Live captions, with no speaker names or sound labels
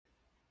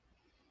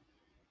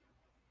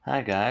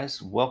Hi,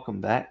 guys.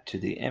 Welcome back to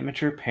the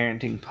Amateur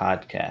Parenting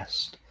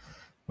Podcast.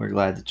 We're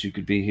glad that you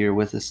could be here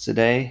with us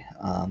today.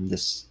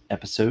 This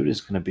episode is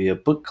going to be a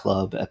book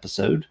club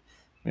episode.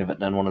 We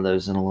haven't done one of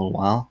those in a little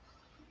while.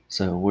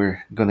 So,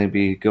 we're going to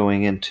be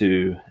going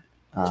into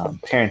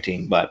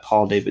Parenting by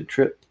Paul David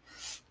Tripp,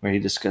 where he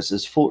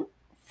discusses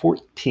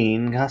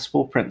 14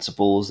 gospel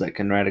principles that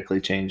can radically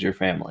change your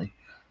family.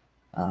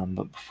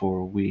 But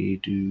before we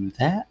do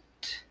that,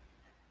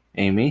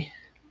 Amy,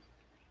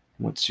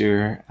 what's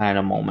your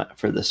item moment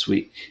for this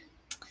week?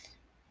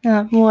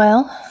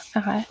 Over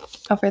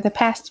the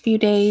past few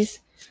days,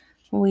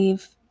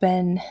 we've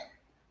been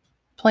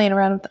playing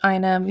around with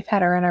Ina. We've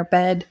had her in our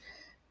bed,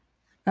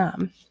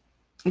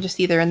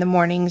 just either in the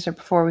mornings or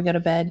before we go to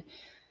bed.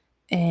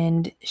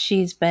 And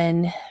she's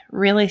been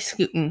really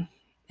scooting,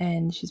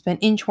 and she's been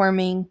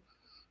inchworming.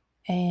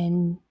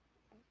 And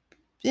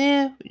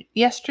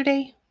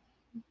yesterday,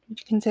 would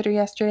you consider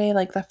yesterday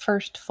like the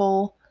first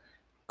full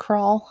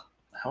crawl?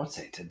 I would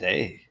say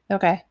today.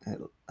 Okay.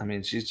 I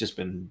mean, she's just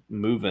been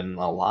moving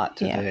a lot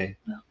today.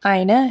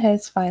 Yeah. Ina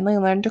has finally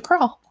learned to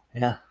crawl.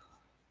 Yeah.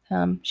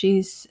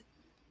 She's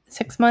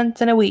 6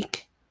 months and a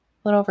week,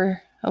 a little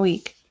over a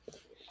week.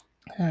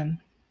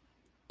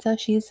 So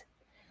she's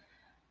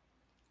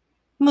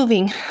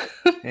moving.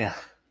 Yeah.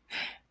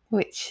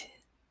 Which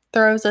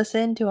throws us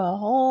into a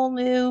whole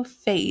new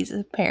phase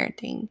of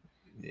parenting.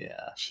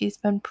 Yeah. She's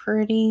been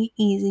pretty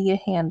easy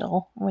to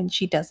handle when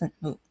she doesn't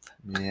move.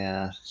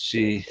 Yeah.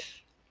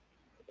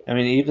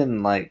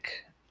 Even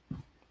like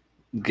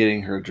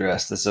getting her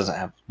dressed, this doesn't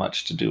have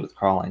much to do with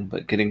crawling,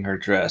 but getting her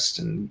dressed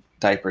and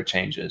diaper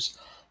changes.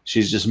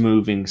 She's just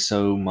moving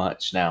so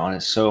much now, and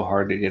it's so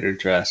hard to get her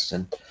dressed,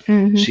 and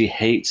she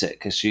hates it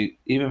because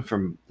even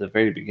from the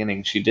very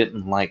beginning, she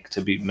didn't like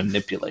to be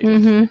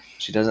manipulated.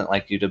 She doesn't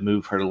like you to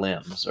move her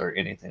limbs or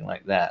anything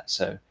like that.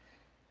 So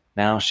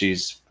now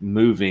she's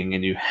moving,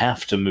 and you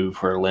have to move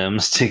her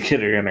limbs to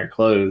get her in her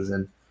clothes,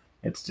 and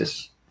it's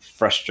just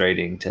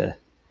frustrating to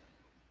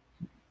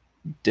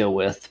deal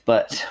with.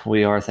 But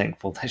we are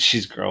thankful that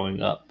she's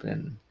growing up,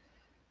 and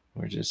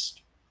we're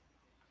just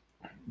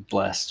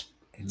blessed.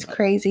 It's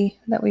crazy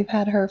that we've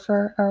had her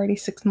for already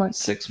 6 months.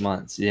 6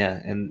 months,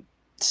 yeah. And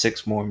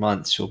 6 more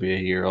months, she'll be a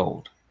year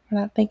old. We're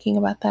not thinking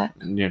about that.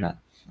 You're not.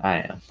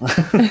 I am.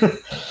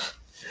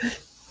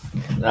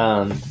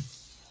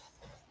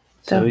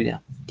 So, yeah.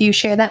 Do you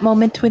share that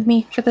moment with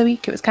me for the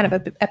week? It was kind of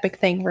an epic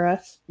thing for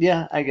us.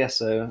 Yeah, I guess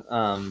so.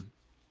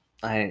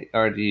 I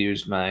already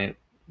used my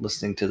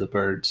listening to the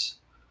birds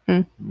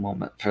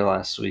moment for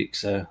last week.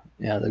 So,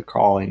 yeah, the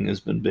crawling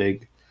has been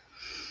big.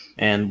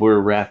 And we're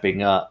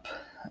wrapping up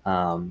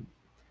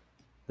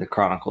the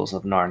Chronicles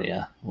of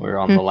Narnia. We're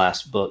on the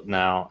last book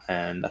now,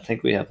 and I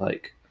think we have I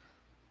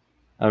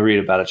read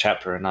about a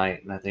chapter a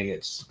night, and I think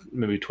it's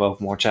maybe 12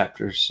 more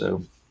chapters.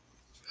 So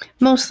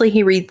mostly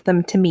he reads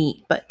them to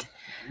me, but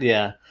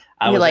yeah,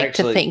 I like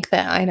to think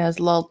that Ina's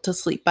lulled to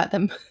sleep by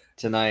them.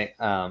 Tonight,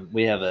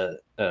 we have a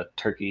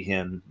turkey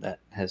hen that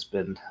has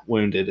been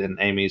wounded, and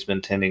Amy's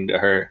been tending to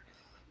her.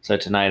 So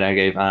tonight I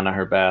gave Ina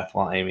her bath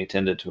while Amy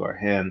tended to our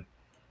hen.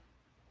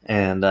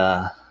 And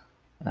I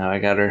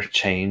got her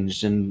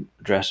changed and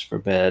dressed for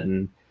bed,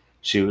 and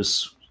she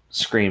was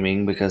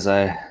screaming because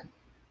I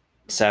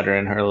sat her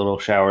in her little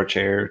shower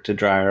chair to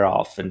dry her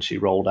off, and she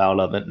rolled out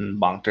of it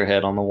and bonked her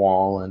head on the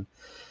wall. And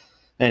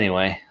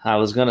anyway, I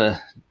was going to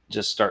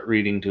just start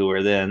reading to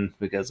her then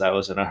because I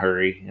was in a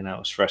hurry and I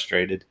was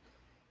frustrated.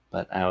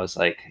 But I was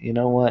like, you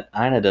know what?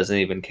 Ina doesn't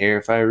even care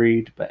if I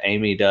read, but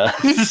Amy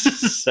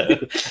does. So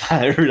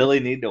I really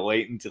need to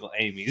wait until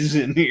Amy's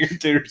in here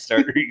to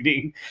start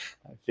reading.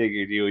 I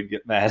figured you would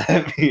get mad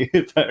at me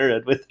if I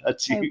read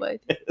without you. I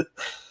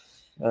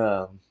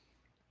would.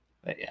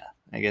 But yeah,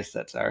 I guess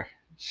that's our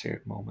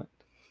shared moment.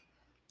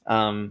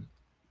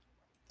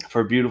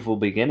 For Beautiful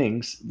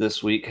Beginnings,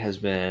 this week has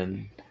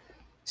been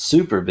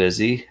super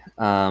busy.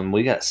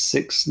 We got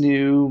 6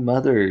 new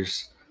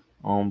mothers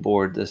on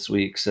board this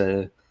week,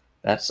 so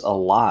that's a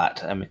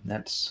lot. I mean,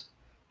 that's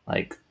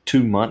like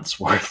 2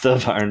 months worth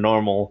of our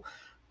normal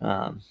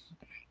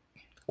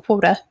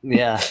quota.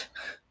 Yeah.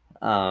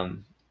 So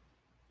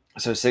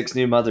 6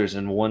 new mothers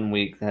in 1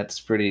 week. That's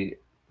pretty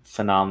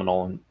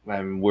phenomenal.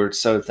 And we're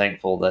so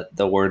thankful that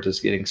the word is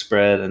getting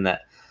spread and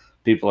that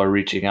people are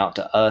reaching out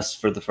to us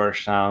for the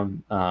first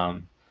time.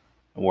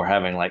 We're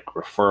having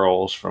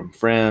referrals from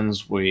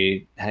friends.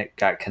 We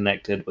got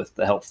connected with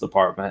the health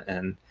department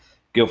in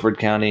Guilford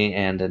County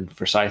and in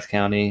Forsyth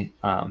County.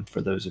 For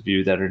those of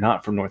you that are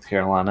not from North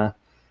Carolina,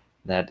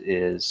 that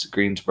is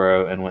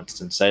Greensboro and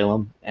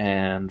Winston-Salem.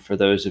 And for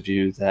those of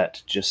you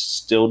that just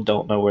still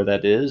don't know where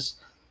that is,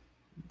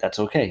 that's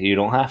okay. You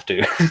don't have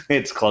to.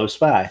 It's close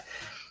by.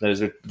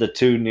 Those are the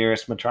 2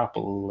 nearest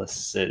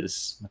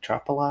metropolises.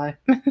 Metropoli?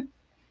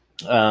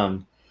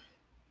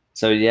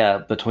 So yeah,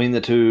 between the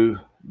two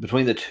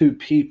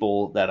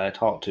people that I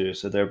talked to,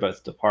 so they're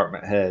both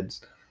department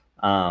heads,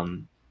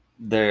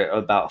 they're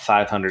about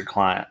 500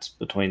 clients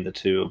between the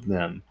 2 of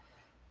them.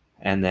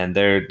 And then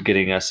they're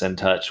getting us in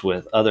touch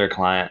with other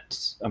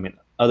clients,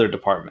 other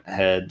department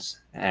heads,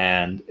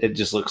 and it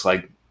just looks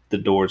like the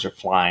doors are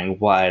flying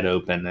wide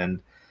open, and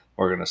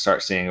we're going to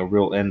start seeing a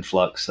real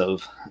influx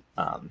of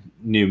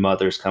new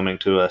mothers coming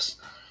to us.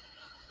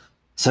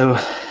 So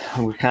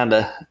we're kind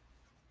of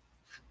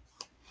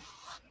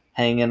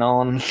hanging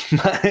on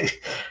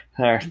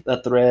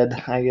a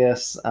thread, I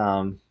guess.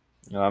 I'm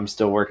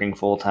still working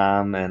full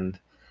time, and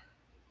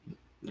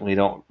we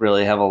don't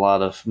really have a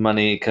lot of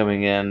money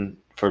coming in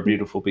for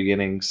Beautiful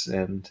Beginnings,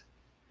 and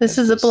this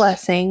is a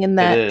blessing in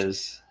that it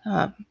is.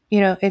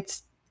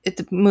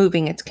 It's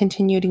moving. It's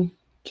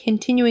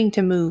continuing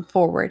to move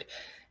forward,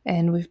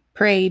 and we've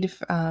prayed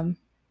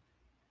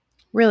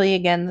really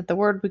again that the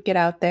word would get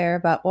out there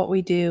about what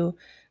we do,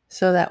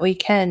 so that we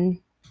can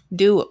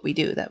do what we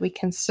do, that we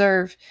can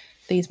serve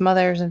these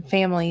mothers and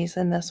families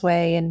in this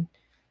way, and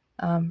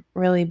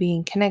really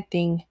being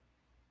connecting.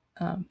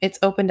 It's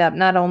opened up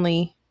not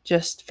only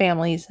just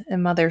families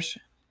and mothers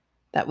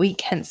that we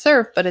can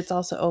serve, but it's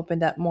also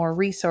opened up more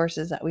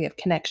resources that we have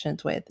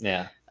connections with.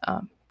 Yeah.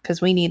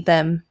 Because we need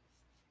them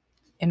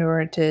in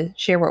order to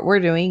share what we're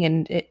doing,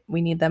 and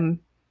we need them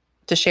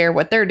to share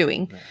what they're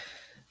doing.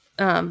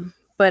 Yeah.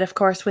 But of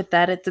course, with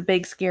that, it's a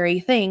big, scary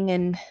thing,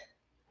 and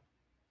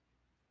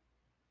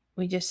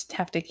we just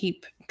have to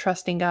keep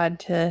trusting God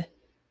to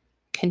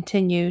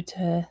continue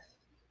to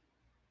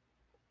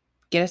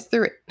get us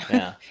through it.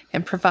 Yeah.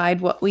 And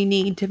provide what we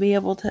need to be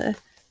able to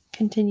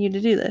continue to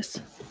do this.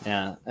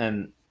 Yeah,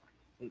 and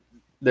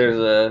there's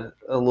a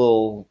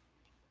little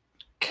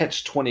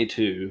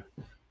catch-22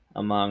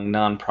 among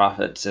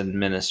nonprofits and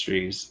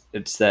ministries.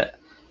 It's that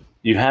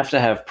you have to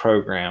have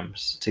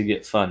programs to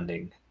get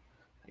funding.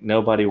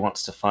 Nobody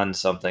wants to fund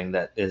something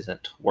that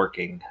isn't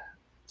working.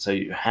 So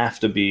you have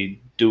to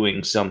be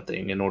doing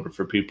something in order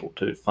for people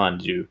to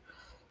fund you.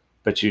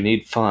 But you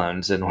need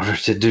funds in order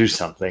to do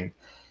something.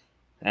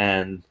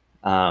 And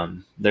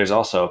there's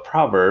also a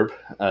proverb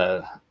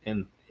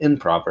in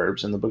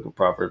Proverbs, in the book of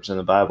Proverbs in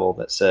the Bible,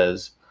 that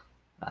says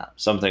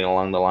something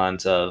along the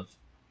lines of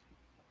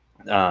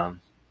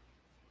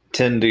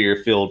tend to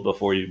your field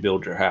before you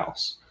build your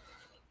house.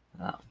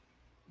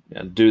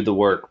 Do the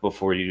work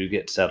before you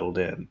get settled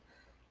in.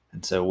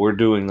 And so we're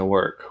doing the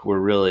work. We're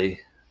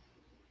really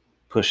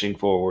pushing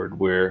forward.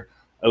 We're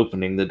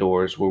opening the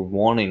doors. We're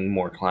wanting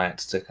more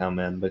clients to come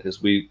in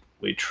because we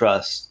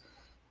trust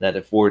that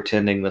if we're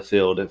tending the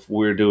field, if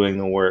we're doing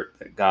the work,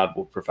 that God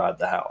will provide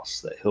the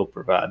house, that He'll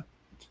provide,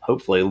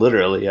 hopefully,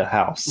 literally a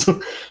house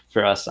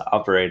for us to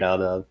operate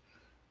out of,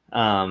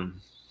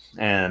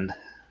 and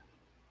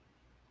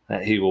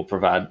that He will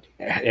provide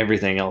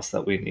everything else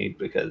that we need.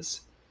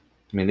 Because,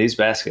 I mean, these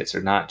baskets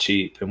are not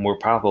cheap, and we're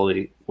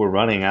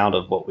running out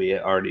of what we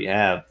already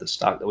have, the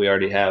stock that we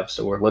already have.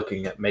 So we're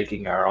looking at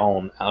making our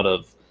own out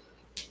of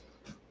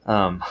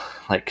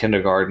like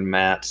kindergarten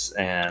mats,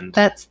 and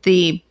that's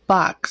the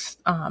box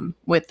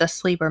with the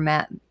sleeper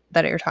mat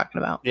that you're talking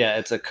about. Yeah,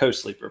 it's a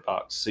co-sleeper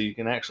box, so you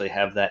can actually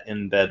have that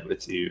in bed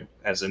with you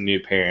as a new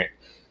parent.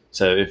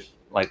 So if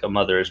like a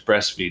mother is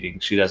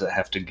breastfeeding, she doesn't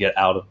have to get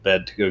out of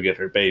bed to go get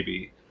her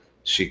baby.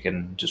 She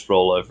can just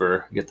roll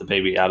over, get the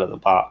baby out of the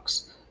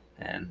box,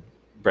 and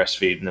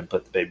breastfeed, and then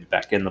put the baby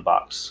back in the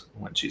box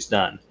when she's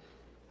done.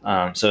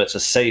 So it's a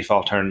safe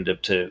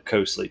alternative to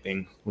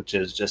co-sleeping, which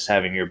is just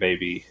having your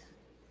baby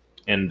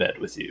in bed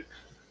with you.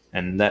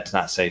 And that's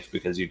not safe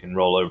because you can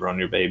roll over on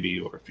your baby,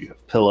 or if you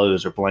have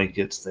pillows or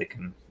blankets, they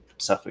can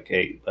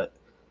suffocate. But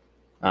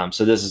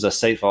so this is a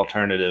safe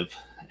alternative,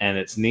 and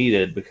it's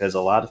needed because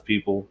a lot of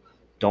people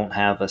don't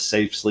have a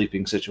safe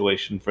sleeping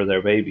situation for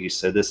their babies.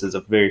 So this is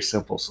a very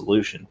simple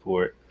solution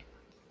for it.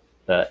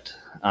 But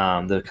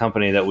the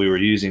company that we were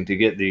using to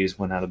get these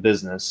went out of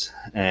business,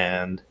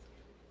 and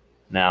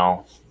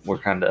now we're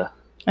kind of...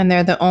 And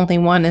they're the only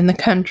one in the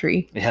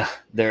country. Yeah,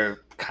 they're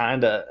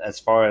kind of, as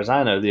far as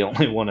I know, the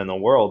only one in the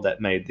world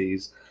that made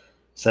these.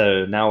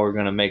 So now we're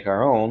going to make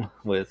our own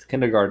with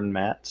kindergarten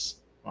mats,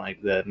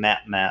 like the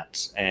nap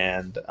mats,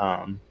 and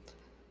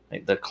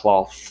like the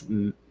cloth,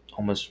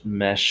 almost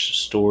mesh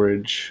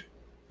storage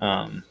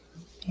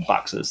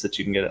boxes that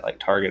you can get at like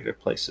Target or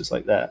places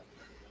like that.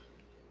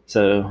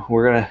 So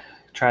we're going to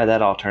try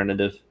that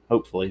alternative,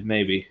 hopefully,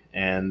 maybe.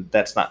 And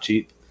that's not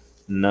cheap.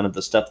 None of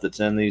the stuff that's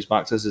in these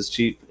boxes is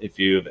cheap. If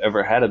you've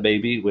ever had a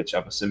baby, which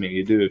I'm assuming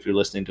you do if you're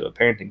listening to a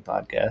parenting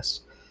podcast,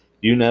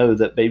 you know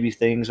that baby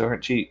things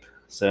aren't cheap.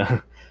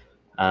 So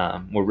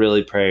we're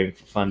really praying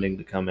for funding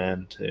to come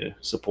in to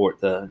support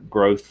the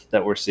growth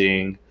that we're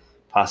seeing,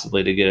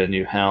 possibly to get a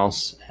new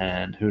house,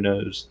 and who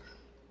knows,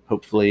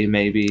 hopefully,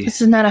 maybe...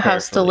 This is not a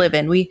house to live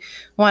in. We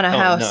want a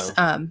house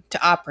to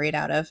operate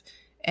out of.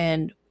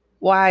 And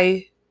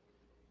why...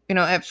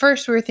 at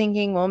first we were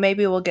thinking, well,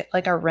 maybe we'll get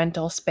like a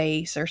rental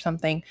space or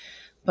something.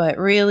 But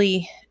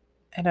really,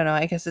 I don't know.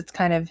 I guess it's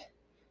kind of...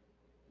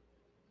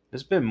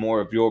 It's been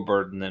more of your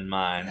burden than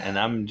mine. And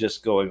I'm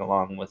just going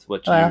along with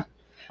what you are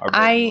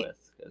burdened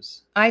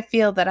with. I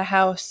feel that a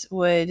house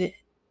would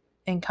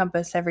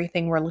encompass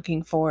everything we're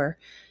looking for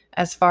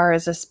as far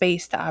as a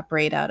space to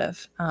operate out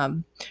of.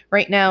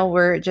 Right now,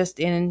 we're just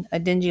in a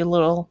dingy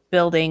little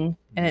building,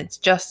 and it's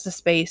just a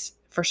space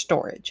for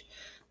storage.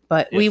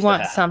 but we If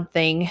want that.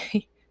 something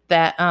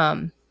that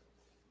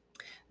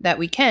that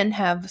we can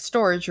have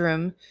storage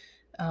room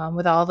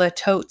with all the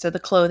totes of the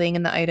clothing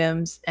and the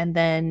items, and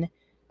then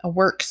a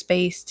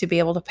workspace to be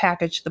able to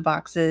package the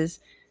boxes,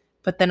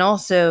 but then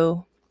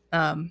also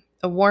a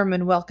warm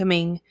and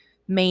welcoming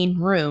main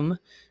room,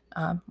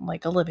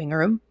 like a living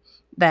room,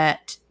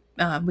 that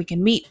we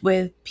can meet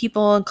with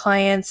people and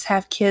clients,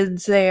 have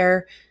kids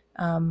there,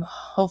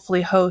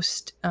 hopefully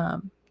host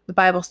the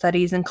Bible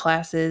studies and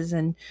classes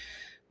and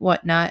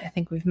whatnot. I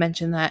think we've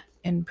mentioned that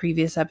in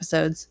previous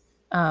episodes.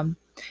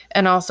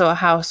 And also, a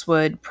house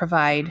would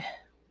provide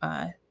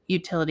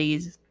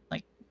utilities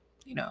like,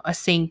 a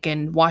sink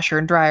and washer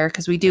and dryer,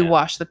 because we do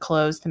wash the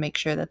clothes to make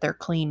sure that they're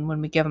clean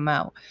when we give them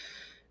out.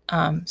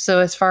 So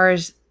as far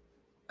as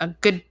a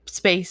good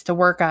space to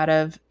work out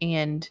of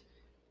and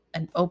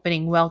an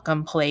opening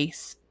welcome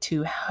place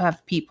to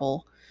have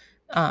people,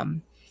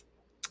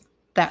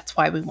 that's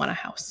why we want a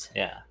house.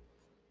 Yeah,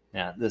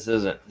 this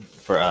isn't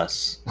for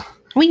us.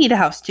 We need a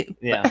house too.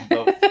 Yeah,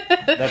 but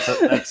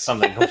that's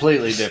something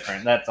completely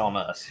different. That's on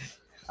us.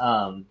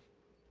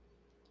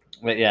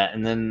 But yeah,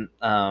 and then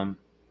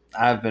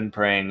I've been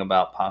praying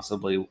about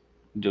possibly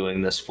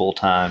doing this full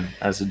time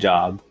as a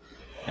job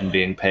and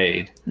being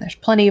paid. There's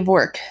plenty of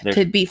work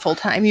to be full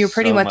time. You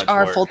pretty much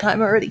are full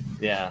time already.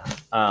 Yeah,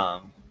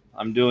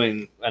 I'm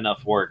doing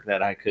enough work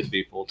that I could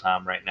be full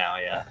time right now.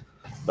 Yeah,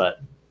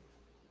 but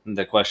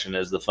the question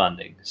is the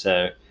funding.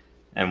 So,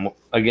 and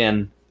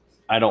again,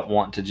 I don't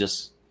want to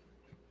just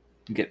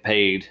get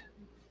paid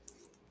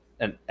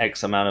an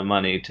X amount of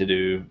money to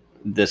do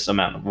this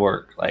amount of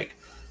work. Like,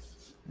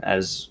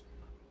 as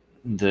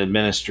the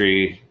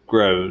ministry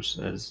grows,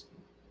 as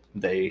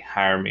they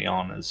hire me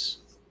on as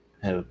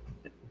a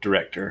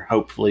director,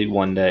 hopefully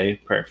one day,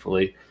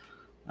 prayerfully,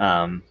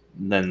 then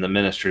the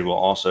ministry will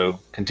also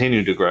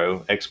continue to grow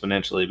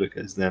exponentially,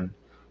 because then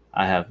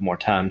I have more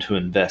time to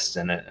invest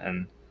in it.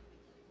 And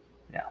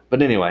yeah,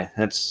 but anyway,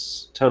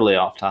 that's totally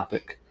off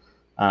topic.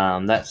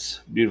 That's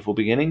Beautiful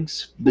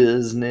Beginnings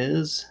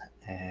business.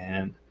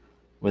 And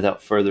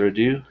without further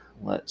ado,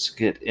 let's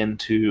get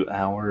into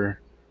our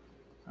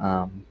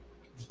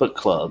book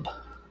club.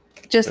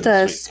 Just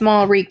a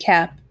small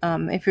recap.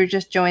 If you're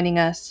just joining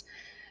us,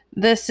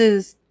 this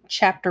is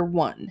chapter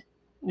 1.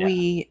 Yeah,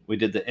 we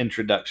did the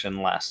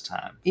introduction last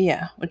time.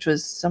 Yeah, which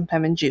was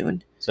sometime in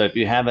June. So if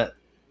you haven't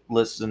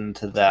listened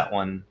to that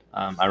one,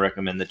 I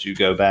recommend that you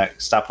go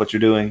back, stop what you're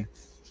doing,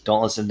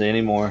 don't listen to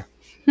any more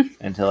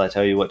until I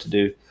tell you what to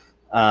do.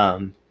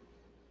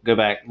 Go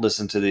back,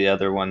 listen to the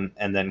other one,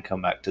 and then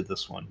come back to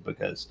this one,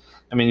 because,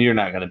 I mean, you're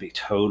not going to be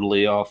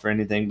totally off or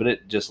anything, but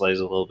it just lays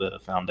a little bit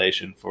of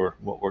foundation for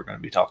what we're going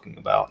to be talking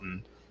about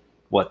and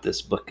what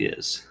this book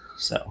is.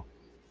 So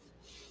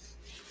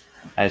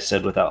I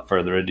said without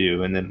further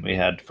ado, and then we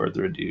had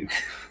further ado.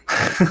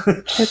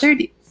 Further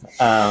ado.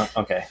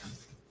 Okay.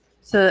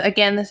 So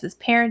again, this is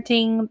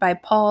Parenting by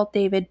Paul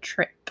David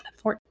Tripp.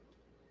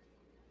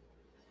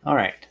 All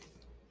right.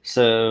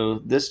 So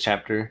this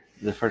chapter,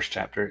 the first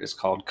chapter, is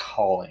called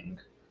Calling.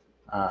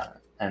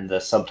 And the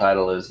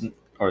subtitle is,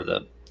 or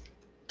the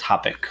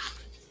topic,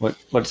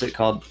 what's it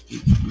called?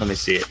 Let me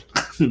see it.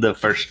 The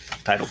first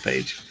title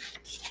page.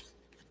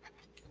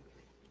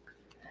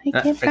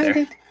 I can't find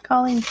it.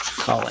 Calling.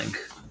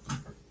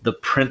 The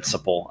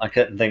principle. I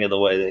couldn't think of the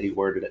way that he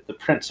worded it. The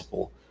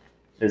principle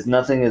is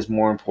nothing is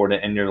more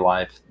important in your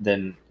life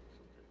than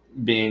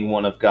being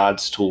one of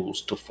God's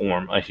tools to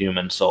form a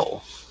human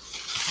soul.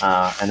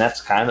 And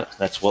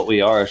that's what we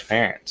are as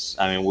parents.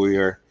 I mean, we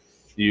are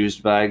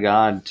used by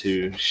God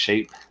to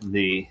shape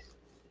the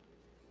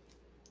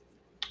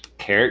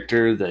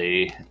character,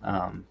 the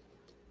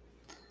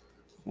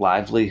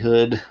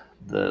livelihood,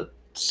 the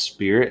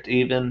spirit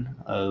even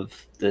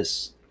of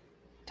this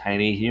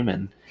tiny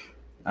human.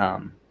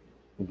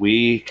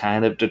 We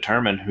kind of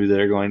determine who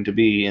they're going to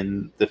be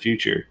in the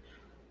future.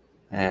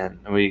 And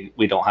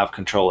we don't have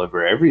control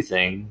over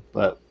everything,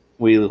 but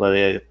we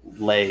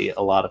lay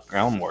a lot of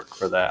groundwork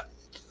for that.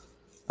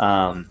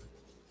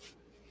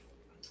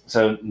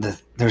 So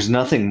there's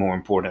nothing more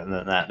important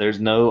than that. There's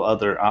no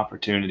other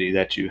opportunity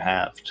that you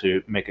have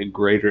to make a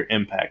greater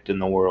impact in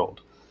the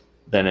world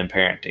than in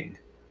parenting.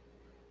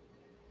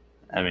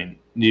 I mean,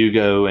 you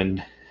go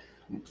and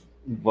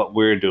what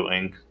we're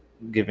doing,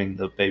 giving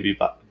the baby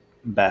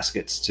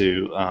baskets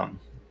to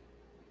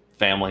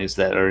families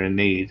that are in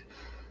need.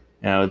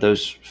 You know,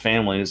 those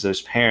families,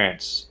 those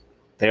parents,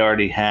 they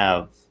already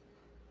have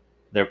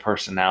their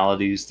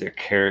personalities, their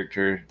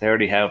character. They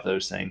already have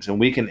those things, and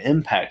we can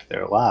impact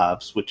their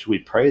lives, which we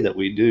pray that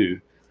we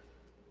do,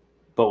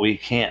 but we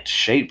can't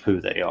shape who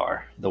they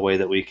are the way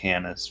that we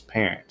can as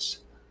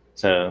parents.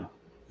 So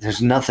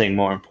there's nothing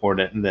more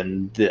important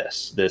than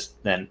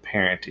than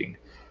parenting.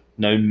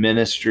 No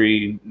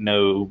ministry,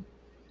 no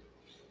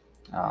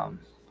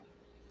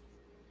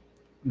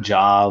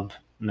job,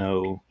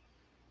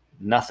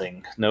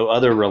 nothing. No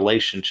other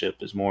relationship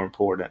is more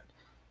important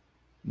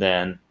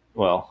than,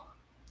 well,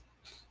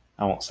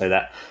 I won't say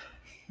that.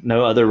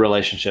 No other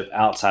relationship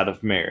outside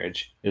of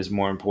marriage is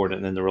more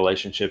important than the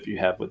relationship you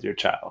have with your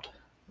child.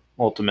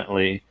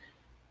 Ultimately,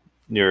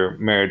 your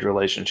marriage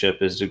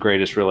relationship is the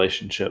greatest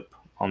relationship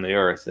on the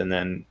earth, and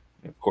then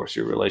of course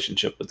your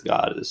relationship with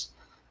God is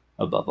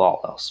above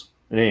all else.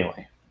 But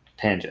anyway,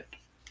 tangent.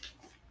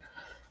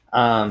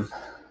 Um,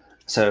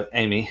 so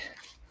Amy,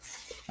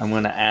 I'm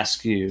going to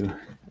ask you,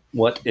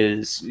 what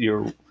is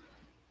your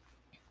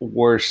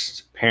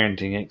worst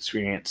parenting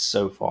experience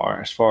so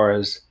far, as far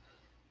as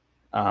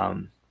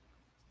um,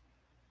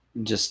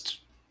 just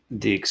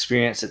the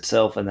experience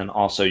itself, and then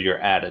also your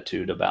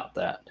attitude about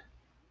that?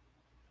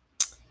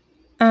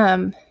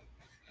 Um,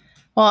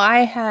 well, I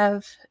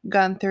have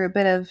gone through a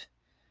bit of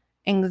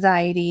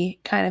anxiety,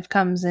 kind of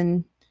comes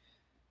in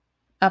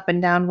up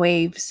and down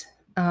waves,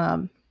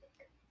 and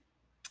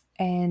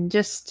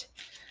just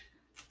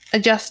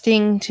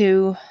adjusting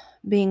to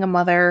being a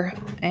mother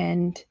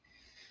and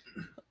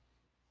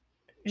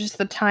just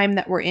the time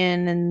that we're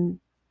in and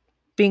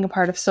being a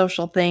part of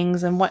social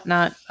things and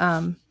whatnot.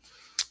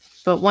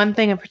 But one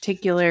thing in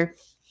particular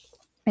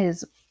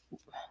is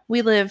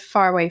we live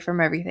far away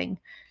from everything,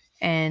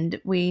 and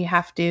we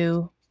have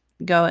to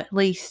go at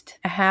least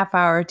a half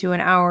hour to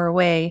an hour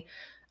away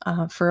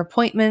for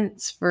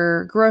appointments,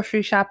 for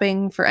grocery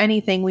shopping, for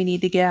anything we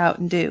need to get out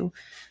and do.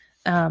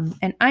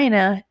 And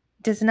Ina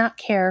does not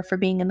care for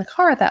being in the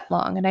car that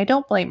long, and I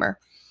don't blame her.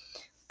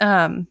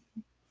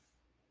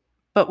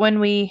 But when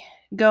we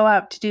go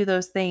out to do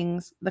those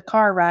things, the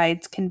car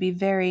rides can be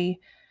very,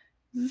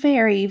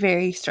 very,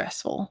 very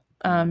stressful,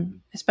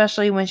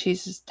 especially when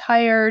she's just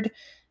tired,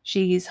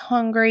 she's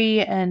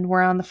hungry, and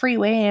we're on the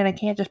freeway, and I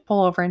can't just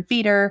pull over and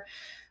feed her,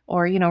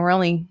 or we're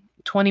only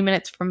 20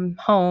 minutes from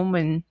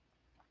home,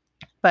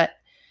 but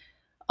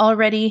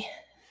already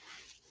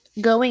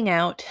going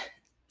out,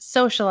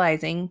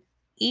 socializing,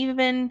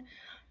 even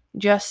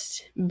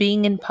just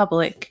being in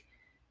public,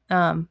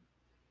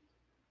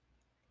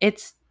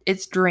 it's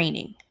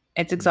draining,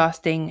 it's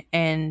exhausting,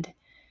 and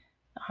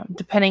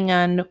depending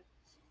on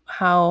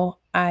how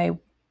I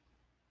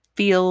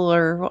feel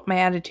or what my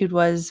attitude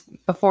was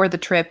before the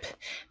trip,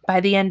 by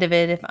the end of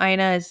it, if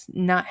Ina is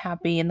not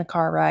happy in the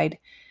car ride,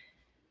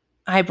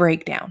 I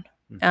break down.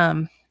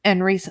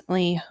 And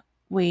recently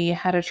we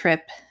had a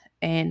trip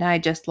and I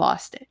just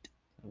lost it.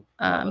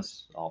 That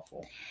was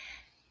awful.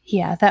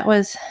 Yeah, that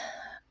was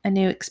a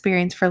new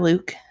experience for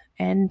Luke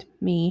and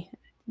me,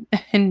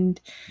 and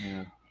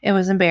it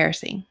was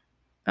embarrassing.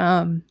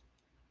 And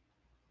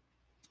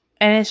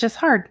it's just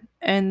hard.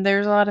 And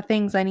there's a lot of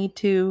things I need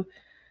to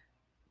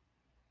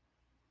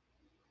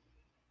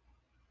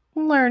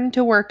learn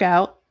to work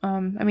out. I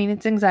mean,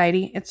 it's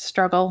anxiety, it's a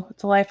struggle,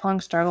 it's a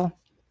lifelong struggle.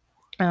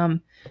 There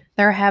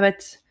are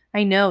habits.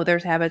 I know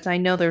there's habits. I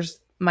know there's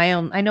my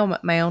own. I know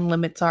what my own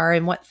limits are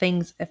and what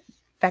things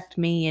affect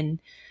me and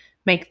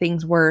make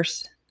things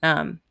worse.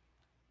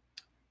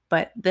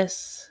 But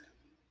this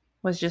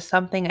was just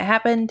something that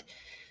happened,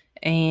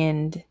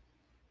 and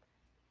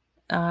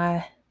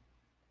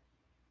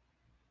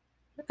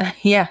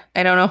yeah,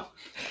 I don't know.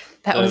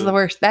 That was the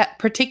worst. That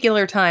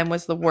particular time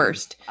was the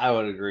worst. I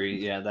would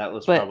agree. Yeah, that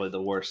was probably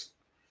the worst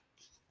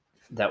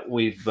that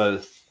we've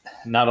both,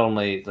 not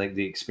only like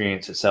the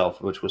experience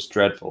itself, which was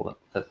dreadful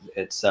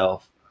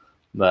itself,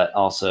 but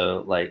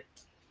also like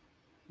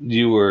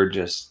you were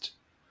just,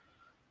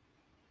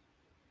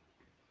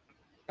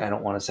 I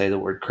don't want to say the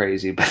word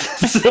crazy, but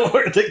that's the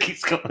word that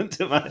keeps coming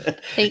to my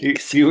head.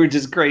 You were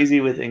just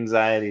crazy with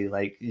anxiety.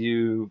 Like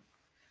I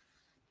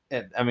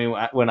mean,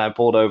 when I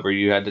pulled over,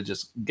 you had to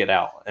just get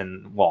out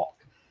and walk.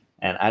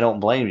 And I don't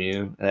blame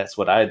you. That's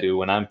what I do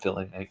when I'm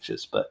feeling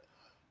anxious.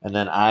 And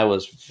then I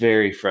was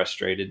very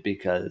frustrated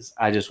because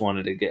I just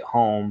wanted to get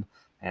home,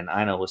 and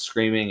Ina was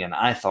screaming, and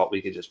I thought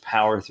we could just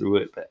power through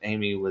it. But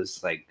Amy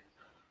was like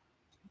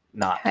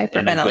not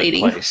hyperventilating. In a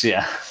good place.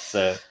 Yeah.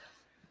 So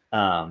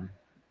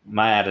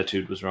my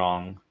attitude was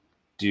wrong.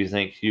 Do you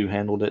think you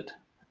handled it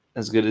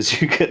as good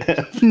as you could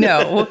have?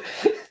 No,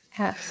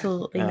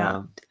 absolutely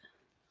not.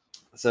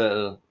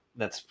 So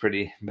that's a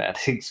pretty bad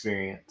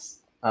experience.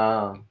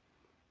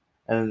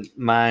 And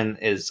mine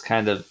is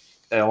kind of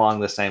along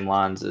the same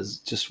lines, is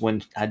just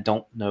when I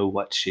don't know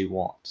what she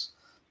wants.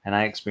 And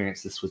I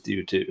experience this with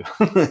you too.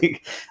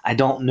 Like, I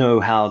don't know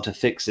how to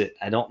fix it.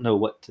 I don't know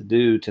what to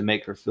do to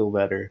make her feel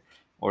better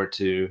or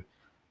to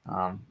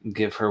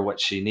give her what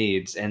she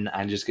needs. And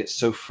I just get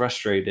so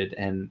frustrated,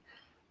 and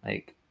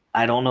like,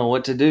 I don't know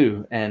what to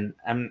do. And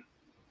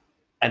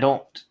I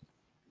don't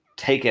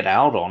take it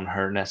out on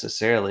her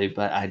necessarily,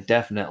 but I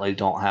definitely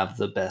don't have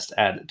the best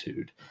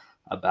attitude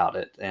about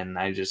it. And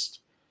I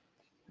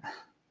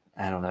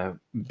don't know,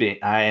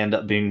 I end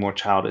up being more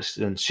childish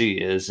than she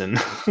is, and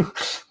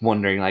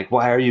wondering like,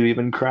 why are you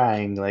even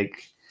crying?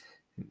 Like,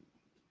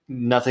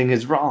 nothing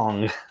is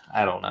wrong.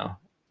 I don't know.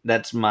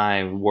 That's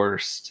my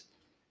worst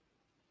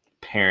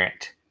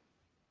parent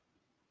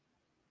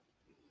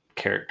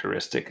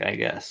characteristic, I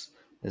guess,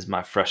 is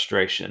my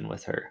frustration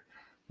with her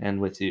and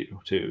with you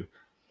too.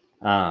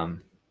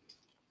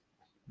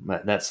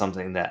 But that's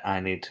something that I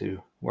need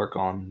to work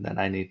on, that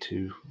I need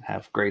to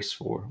have grace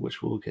for,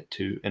 which we'll get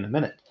to in a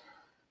minute.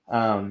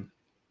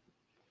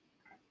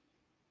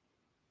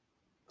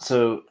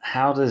 So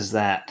how does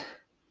that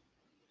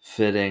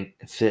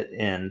fit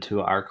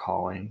into our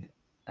calling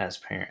as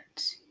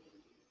parents?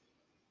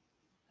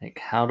 Like,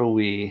 how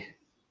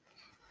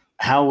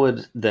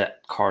would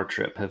that car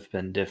trip have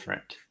been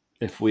different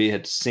if we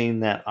had seen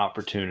that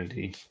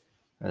opportunity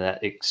or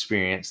that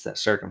experience, that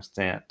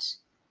circumstance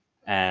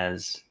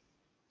as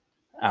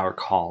our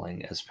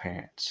calling as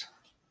parents?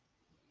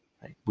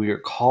 Like, we are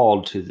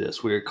called to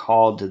this. We are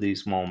called to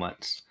these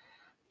moments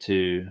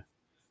to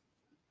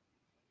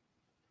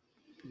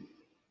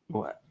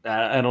what?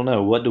 I don't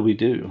know. What do we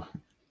do?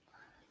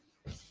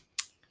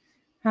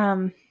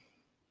 Well,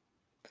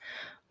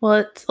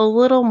 it's a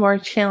little more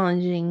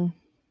challenging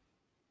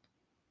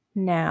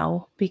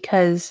now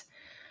because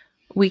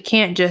we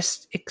can't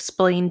just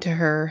explain to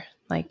her,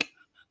 like,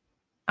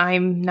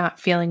 I'm not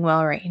feeling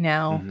well right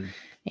now, Mm-hmm.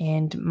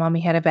 and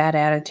mommy had a bad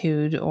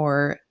attitude,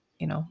 or,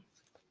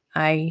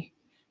 I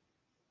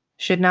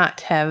should not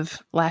have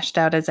lashed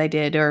out as I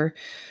did, or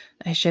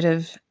I should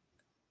have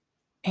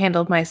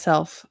handled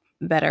myself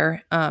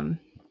better.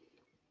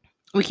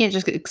 We can't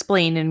just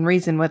explain and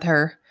reason with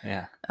her.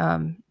 Yeah.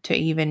 To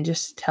even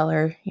just tell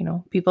her,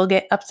 people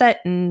get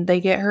upset and they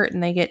get hurt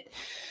and they get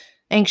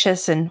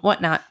anxious and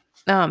whatnot.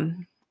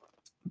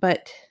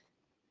 But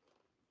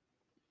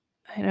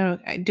I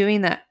don't know,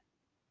 doing that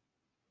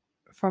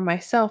for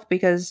myself,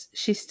 because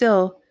she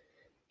still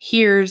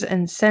hears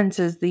and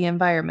senses the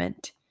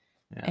environment,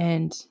 Yeah.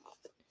 and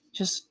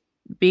just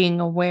being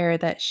aware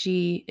that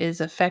she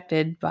is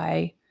affected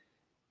by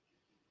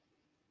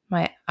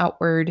my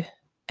outward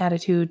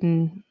attitude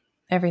and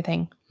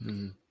everything.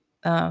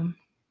 Mm-hmm.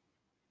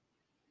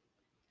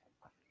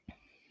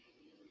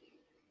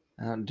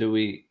 Do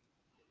we,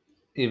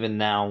 even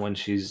now when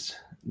she's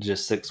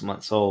just 6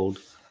 months old,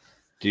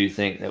 do you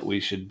think that we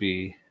should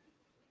be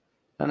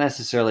not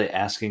necessarily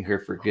asking her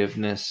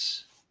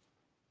forgiveness,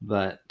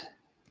 but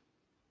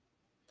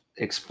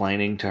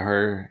explaining to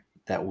her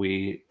that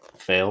we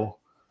fail,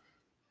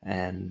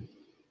 and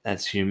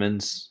as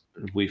humans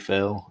we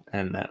fail,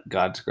 and that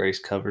God's grace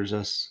covers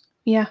us?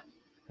 Yeah.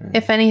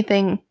 If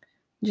anything,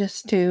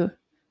 just to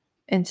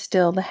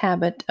instill the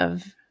habit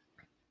of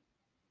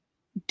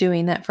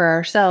doing that for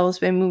ourselves,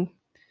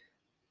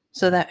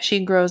 so that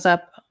she grows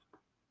up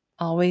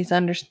always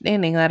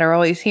understanding that, or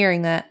always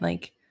hearing that,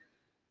 like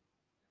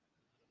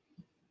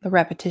the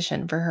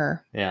repetition for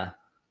her. Yeah.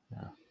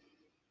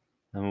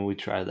 I mean, we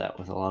try that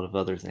with a lot of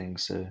other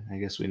things, so I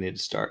guess we need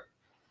to start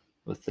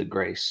with the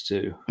grace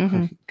too.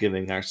 Mm-hmm.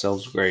 Giving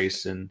ourselves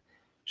grace and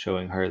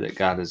showing her that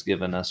God has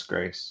given us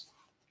grace.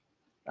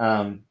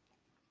 So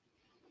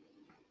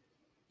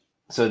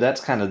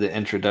that's kind of the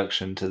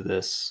introduction to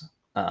this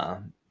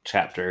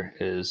chapter.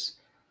 Is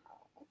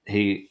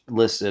he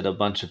listed a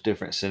bunch of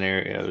different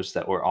scenarios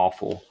that were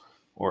awful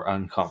or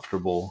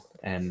uncomfortable,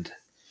 and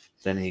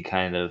then he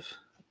kind of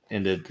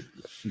ended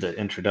the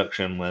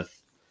introduction with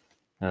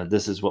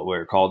this is what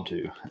we're called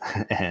to.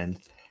 And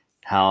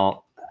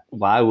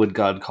why would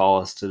God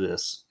call us to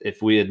this?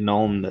 If we had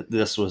known that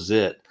this was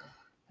it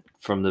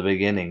from the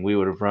beginning, we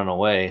would have run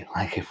away.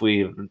 Like, if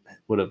we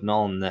would have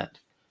known that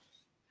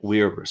we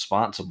are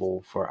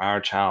responsible for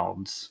our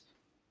child's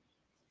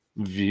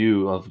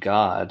view of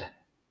God,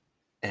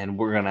 and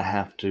we're going to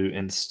have to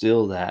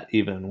instill that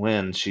even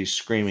when she's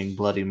screaming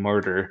bloody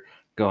murder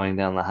going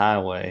down the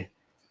highway,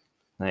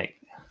 like,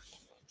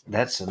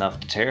 that's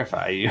enough to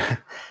terrify you.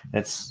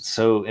 It's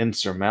so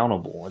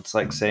insurmountable. It's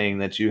like saying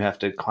that you have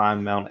to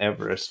climb Mount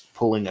Everest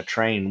pulling a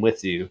train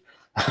with you.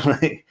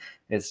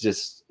 It's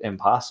just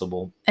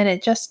impossible. And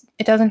it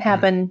doesn't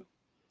happen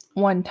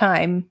one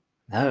time.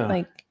 No.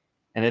 Like,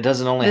 and it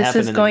doesn't only this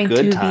happen is in going the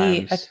good to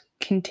times. be a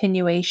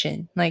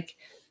continuation. Like,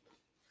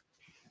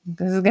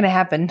 this is going to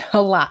happen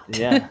a lot.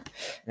 Yeah.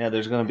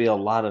 There's going to be a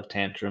lot of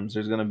tantrums.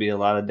 There's going to be a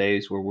lot of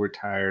days where we're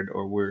tired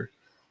or we're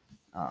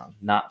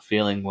not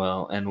feeling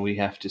well, and we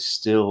have to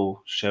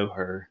still show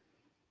her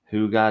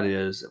who God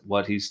is,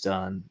 what He's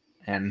done,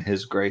 and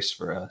His grace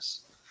for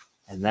us.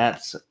 And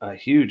that's a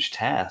huge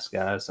task,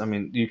 guys. I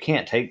mean, you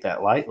can't take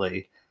that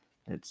lightly.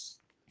 It's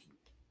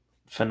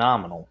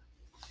phenomenal.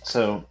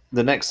 So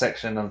the next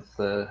section of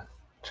the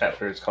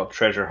chapter is called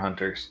Treasure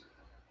Hunters.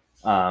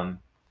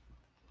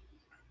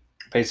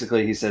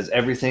 Basically, he says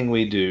everything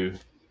we do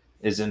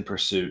is in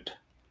pursuit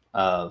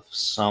of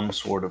some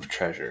sort of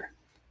treasure.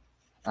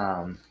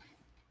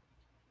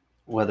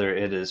 Whether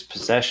it is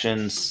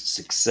possessions,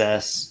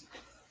 success,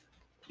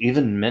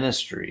 even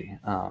ministry,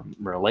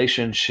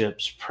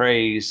 relationships,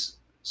 praise,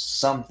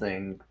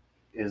 something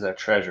is a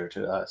treasure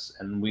to us,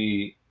 and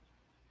we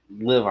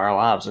live our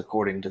lives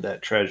according to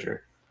that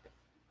treasure.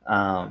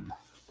 And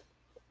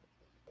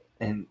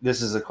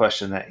this is a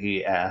question that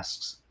he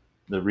asks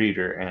the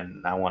reader,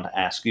 and I want to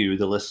ask you,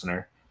 the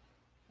listener.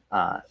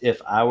 If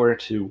I were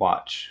to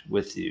watch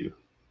with you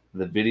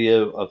the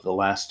video of the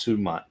last 2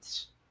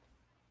 months,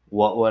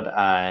 what would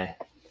I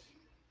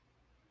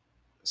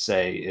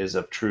say is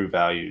of true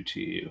value to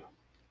you?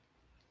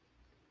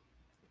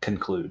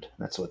 Conclude.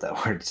 That's what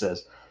that word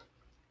says.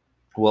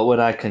 What would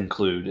I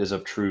conclude is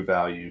of true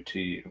value to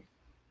you?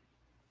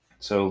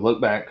 So look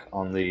back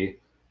on the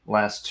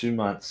last 2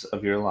 months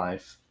of your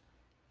life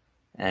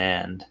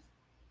and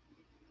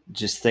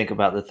just think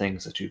about the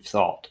things that you've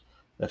thought,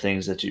 the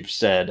things that you've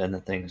said, and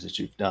the things that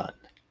you've done,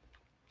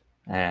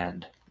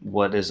 and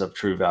what is of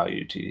true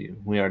value to you.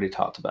 We already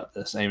talked about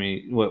this.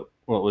 Amy, what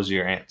was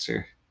your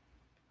answer?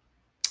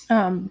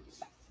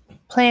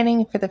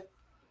 Planning for the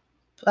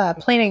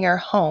planning our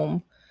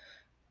home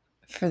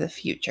for the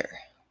future.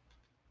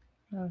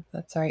 Oh,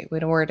 that's the right way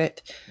to word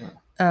it.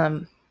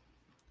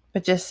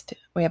 But just,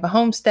 we have a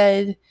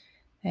homestead,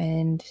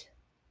 and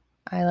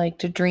I like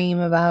to dream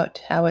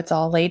about how it's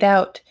all laid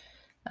out.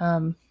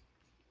 Not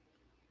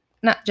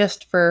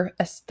just for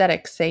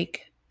aesthetic's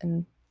sake,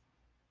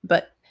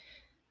 but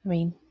I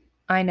mean,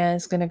 Ina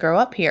is going to grow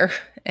up here,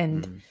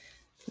 and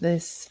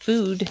this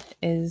food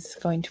is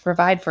going to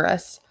provide for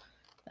us.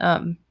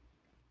 But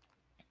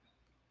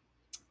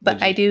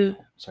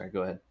Sorry,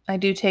 go ahead. I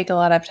do take a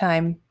lot of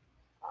time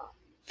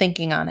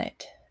thinking on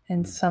it,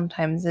 and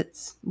sometimes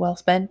it's well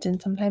spent,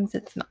 and sometimes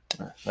it's not.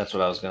 That's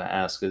what I was going to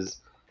ask. Is,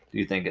 do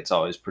you think it's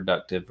always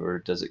productive, or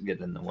does it get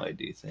in the way?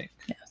 Do you think?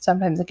 Yeah,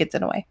 sometimes it gets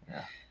in the way.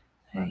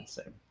 Yeah,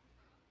 same.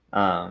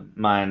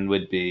 Mine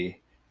would be,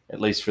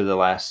 at least for the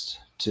last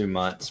 2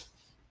 months,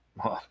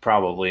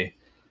 probably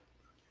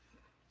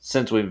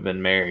since we've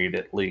been married,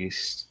 at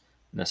least,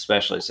 and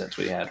especially since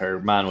we had her.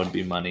 Mine would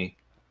be money.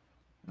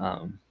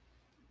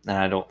 And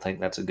I don't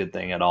think that's a good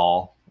thing at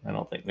all. I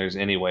don't think there's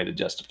any way to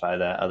justify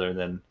that other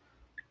than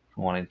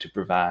wanting to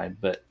provide.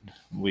 But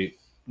we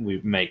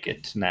make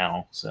it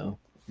now, so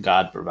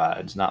God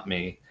provides, not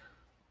me.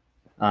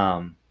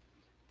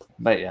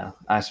 But yeah,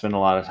 I spend a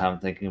lot of time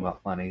thinking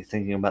about money,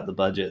 thinking about the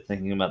budget,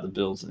 thinking about the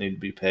bills that need to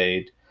be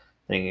paid,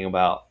 thinking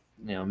about,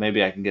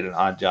 maybe I can get an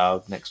odd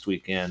job next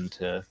weekend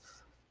to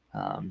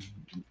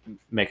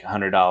make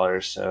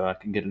 $100 so I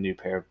can get a new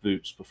pair of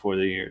boots before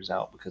the year's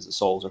out because the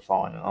soles are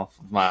falling off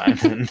of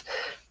mine.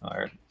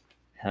 Or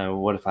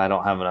what if I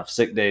don't have enough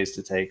sick days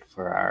to take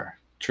for our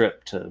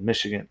trip to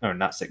Michigan, or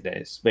not sick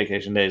days,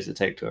 vacation days to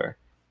take to our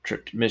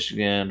trip to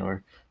Michigan,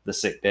 or the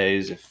sick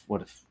days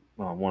what if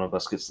one of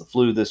us gets the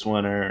flu this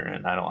winter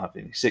and I don't have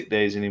any sick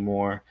days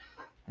anymore.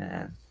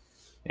 And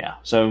yeah,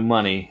 so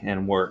money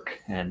and work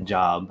and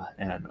job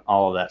and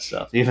all of that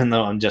stuff. Even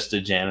though I'm just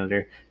a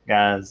janitor,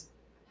 guys,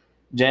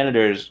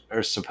 janitors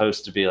are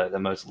supposed to be like the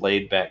most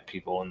laid back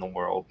people in the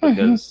world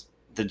because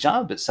the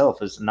job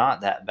itself is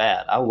not that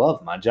bad. I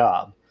love my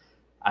job.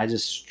 I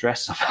just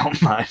stress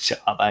about my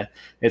job.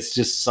 It's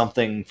just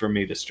something for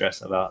me to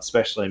stress about,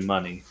 especially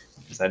money,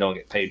 because I don't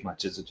get paid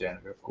much as a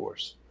janitor, of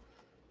course.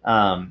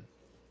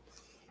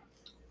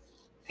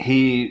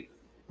 He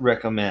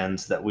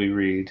recommends that we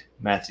read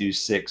Matthew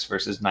 6,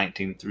 verses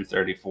 19 through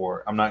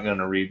 34. I'm not going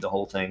to read the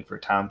whole thing for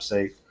time's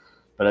sake,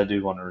 but I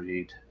do want to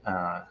read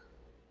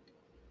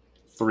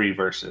 3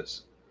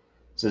 verses.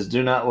 It says,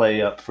 "Do not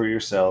lay up for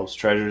yourselves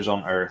treasures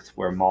on earth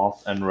where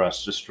moth and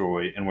rust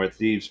destroy and where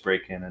thieves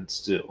break in and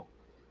steal.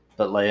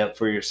 But lay up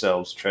for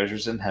yourselves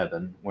treasures in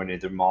heaven where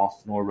neither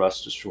moth nor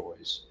rust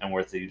destroys and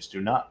where thieves do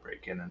not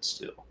break in and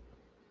steal.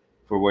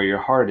 For where your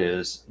heart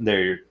is,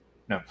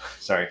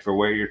 for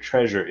where your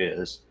treasure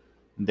is,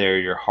 there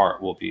your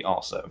heart will be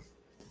also."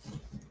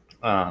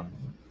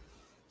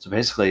 So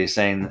basically he's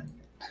saying that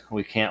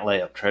we can't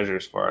lay up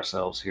treasures for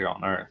ourselves here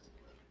on earth.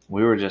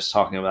 We were just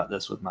talking about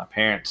this with my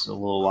parents a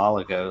little while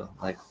ago,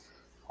 like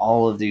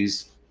all of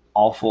these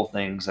awful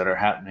things that are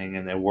happening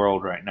in the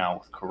world right now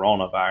with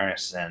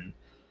coronavirus and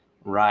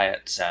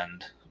riots,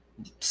 and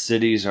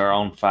cities are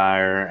on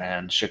fire,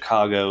 and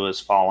Chicago has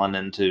fallen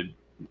into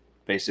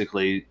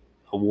basically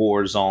a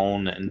war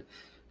zone, and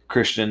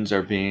Christians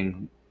are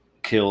being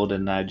killed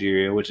in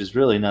Nigeria, which is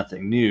really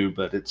nothing new,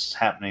 but it's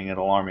happening at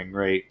alarming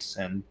rates.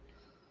 And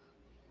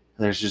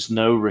there's just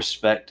no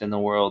respect in the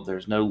world.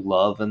 There's no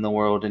love in the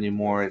world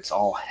anymore. It's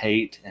all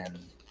hate and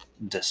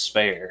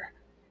despair.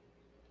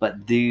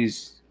 But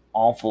these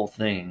awful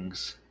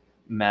things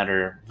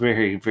matter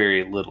very,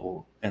 very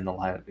little in the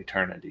light of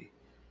eternity.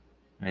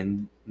 I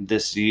mean,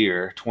 this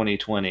year,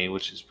 2020,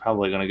 which is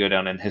probably going to go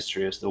down in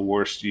history as the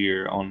worst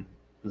year on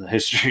the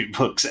history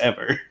books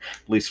ever,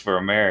 at least for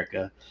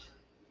America,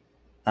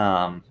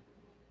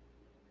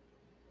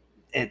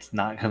 it's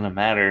not going to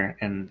matter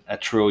in 1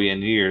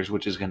 trillion years,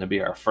 which is going to be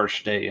our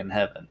first day in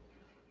heaven.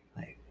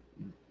 Like,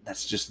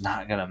 that's just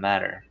not going to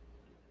matter.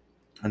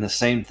 And the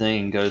same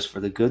thing goes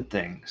for the good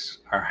things.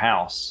 Our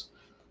house.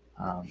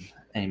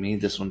 Amy,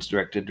 this one's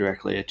directed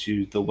directly at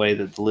you, the way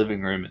that the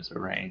living room is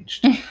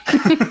arranged.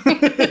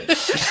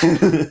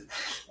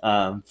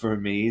 For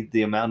me,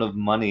 the amount of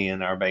money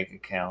in our bank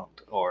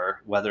account,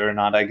 or whether or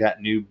not I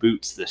got new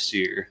boots this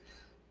year,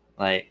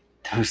 like,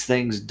 those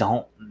things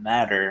don't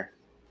matter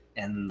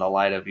in the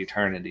light of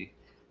eternity.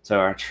 So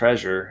our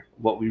treasure,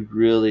 what we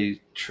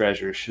really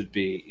treasure, should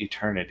be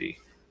eternity.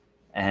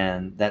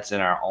 And that's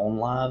in our own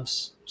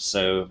lives.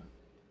 So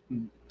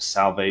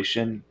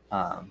salvation,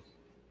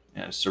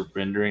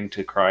 surrendering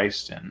to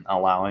Christ and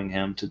allowing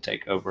him to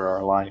take over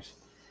our life,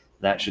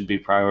 that should be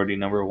priority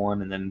number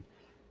 1. And then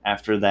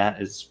after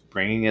that is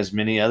bringing as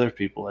many other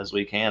people as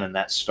we can. And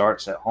that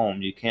starts at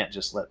home. You can't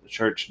just let the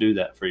church do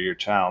that for your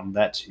child.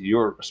 That's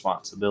your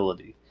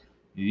responsibility.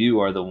 You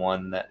are the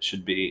one that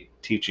should be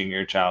teaching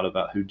your child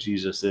about who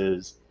Jesus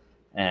is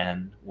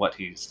and what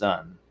he's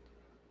done.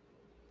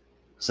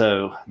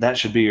 So that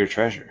should be your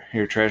treasure.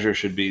 Your treasure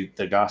should be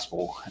the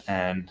gospel,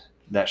 and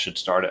that should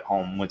start at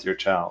home with your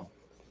child.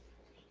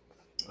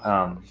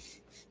 Um,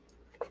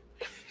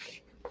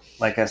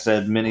 like I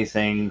said, many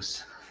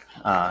things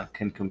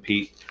can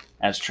compete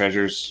as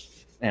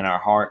treasures in our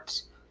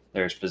hearts.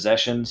 There's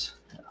possessions,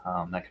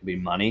 that can be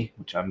money,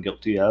 which I'm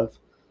guilty of,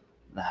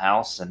 the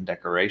house and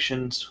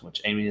decorations,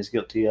 which Amy is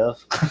guilty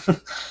of,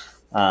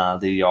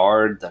 the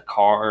yard, the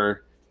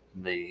car,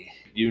 the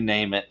you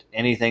name it,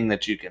 anything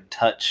that you can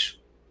touch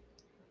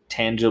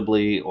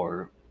tangibly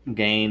or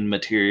gain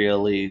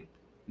materially,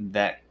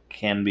 that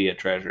can be a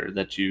treasure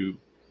that you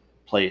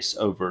place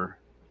over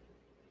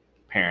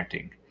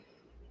parenting.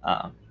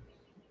 Um,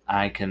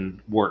 I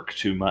can work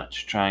too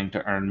much trying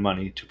to earn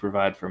money to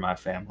provide for my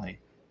family,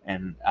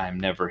 and I'm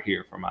never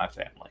here for my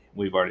family.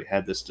 We've already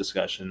had this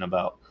discussion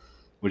about,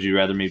 would you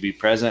rather me be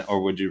present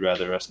or would you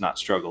rather us not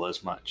struggle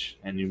as much?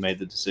 And you made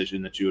the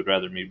decision that you would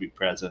rather me be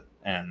present,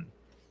 and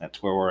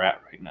that's where we're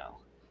at right now.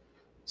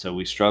 So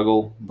we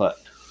struggle,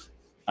 but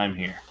I'm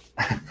here.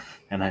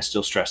 And I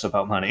still stress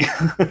about money.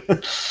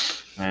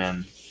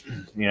 And,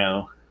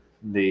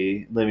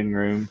 the living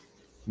room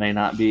may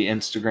not be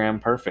Instagram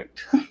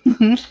perfect,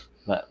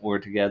 but we're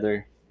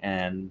together,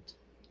 and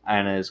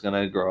Ina is going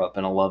to grow up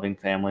in a loving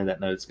family that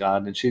knows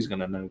God, and she's going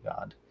to know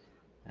God.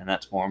 And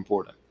that's more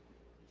important.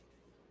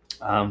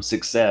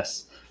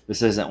 Success.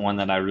 This isn't one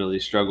that I really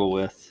struggle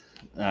with.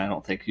 I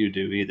don't think you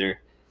do either.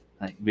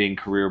 Like being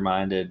career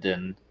minded,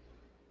 and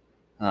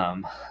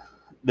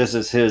this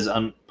is his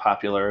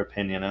unpopular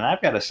opinion, and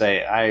I've got to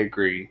say I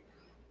agree.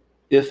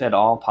 If at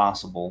all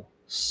possible,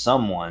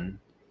 someone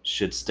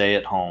should stay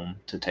at home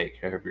to take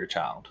care of your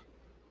child.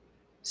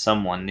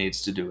 Someone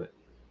needs to do it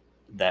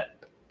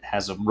that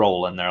has a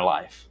role in their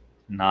life,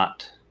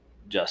 not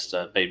just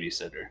a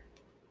babysitter.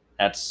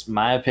 That's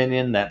my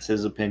opinion. That's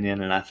his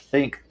opinion, and I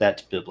think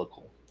that's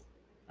biblical.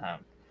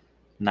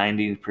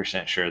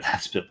 90% sure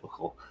that's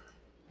biblical.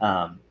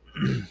 Um,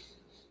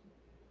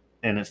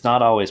 and it's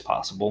not always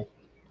possible.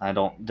 I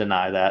don't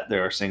deny that.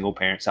 There are single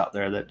parents out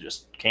there that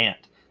just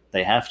can't.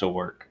 They have to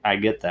work. I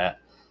get that.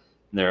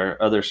 There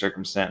are other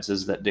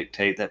circumstances that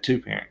dictate that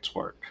two parents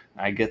work.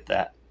 I get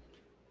that.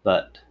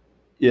 But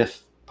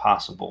if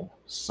possible,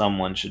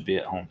 someone should be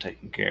at home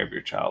taking care of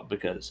your child,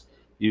 because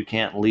you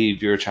can't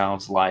leave your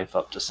child's life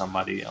up to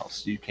somebody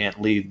else. You can't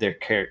leave their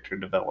character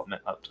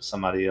development up to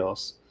somebody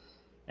else.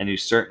 And you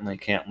certainly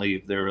can't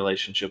leave their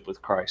relationship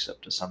with Christ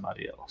up to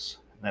somebody else.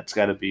 That's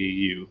got to be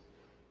you.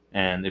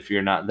 And if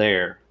you're not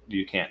there,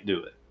 you can't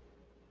do it.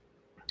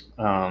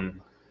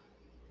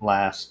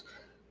 Last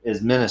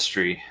is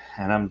ministry,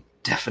 and I'm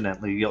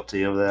definitely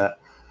guilty of that.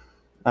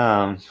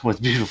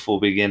 With Beautiful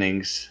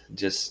Beginnings,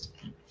 just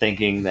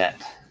thinking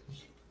that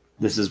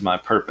this is my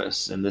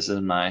purpose and this is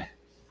my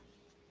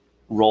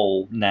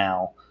role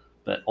now,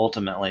 but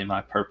ultimately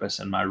my purpose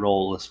and my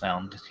role is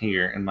found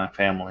here in my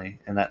family,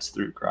 and that's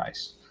through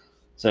Christ.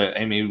 So,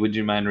 Amy, would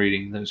you mind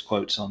reading those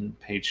quotes on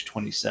page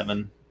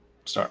 27?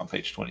 Start on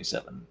page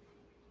 27.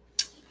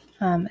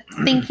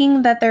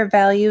 Thinking that their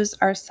values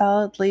are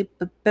solidly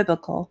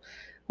biblical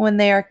when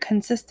they are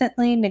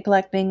consistently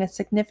neglecting a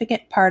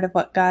significant part of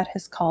what God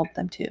has called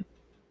them to.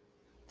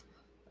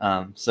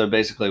 So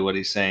basically what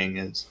he's saying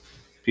is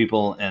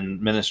people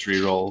in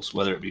ministry roles,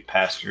 whether it be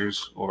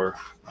pastors or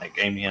like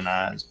Amy and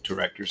I as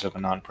directors of a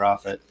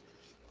nonprofit,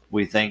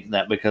 we think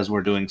that because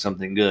we're doing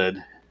something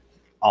good,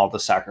 all the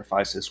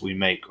sacrifices we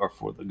make are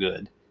for the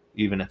good,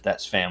 even if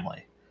that's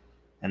family.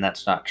 And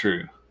that's not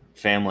true.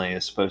 Family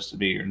is supposed to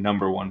be your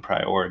number one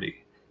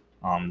priority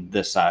on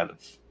this side of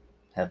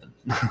heaven.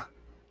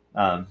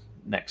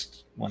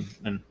 Next one,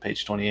 in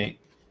page 28.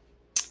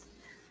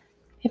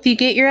 If you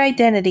get your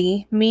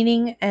identity,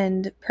 meaning,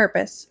 and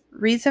purpose,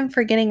 reason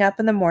for getting up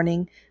in the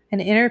morning,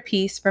 and inner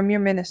peace from your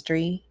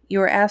ministry,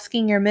 you are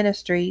asking your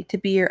ministry to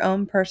be your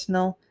own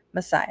personal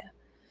Messiah.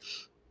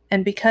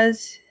 And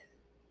because...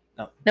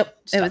 Nope,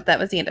 that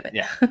was the end of it.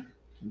 Yeah.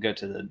 Go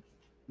to the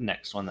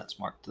next one that's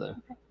marked, though.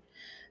 Okay.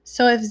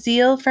 So if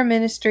zeal for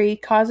ministry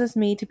causes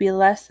me to be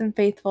less than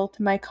faithful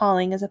to my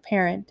calling as a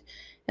parent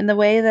in the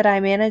way that I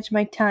manage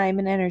my time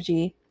and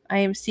energy, I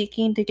am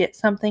seeking to get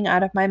something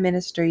out of my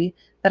ministry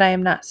that I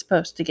am not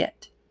supposed to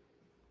get.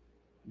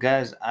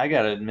 Guys, I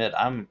gotta admit,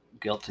 I'm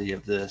guilty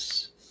of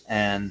this.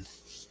 And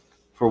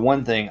for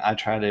one thing, I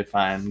try to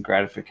find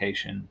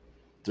gratification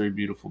through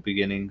Beautiful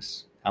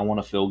Beginnings. I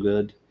want to feel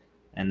good,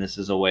 and this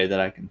is a way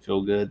that I can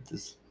feel good.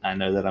 I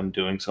know that I'm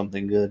doing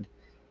something good.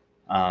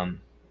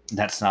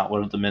 That's not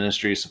what the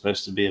ministry is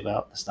supposed to be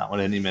about. That's not what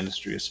any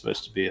ministry is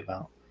supposed to be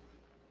about.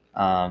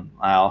 I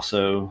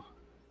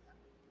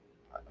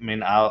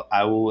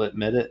will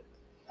admit it.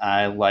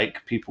 I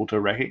like people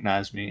to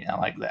recognize me. I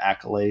like the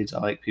accolades. I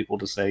like people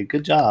to say,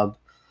 good job,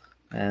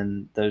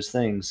 and those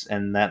things.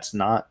 And that's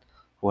not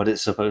what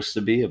it's supposed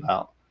to be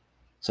about.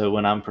 So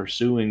when I'm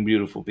pursuing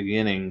Beautiful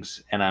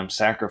Beginnings and I'm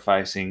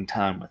sacrificing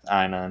time with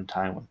Ina and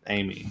time with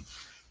Amy,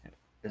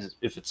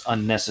 if it's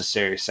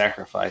unnecessary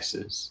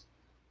sacrifices,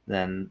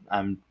 then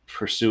I'm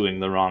pursuing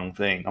the wrong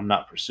thing. I'm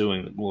not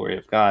pursuing the glory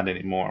of God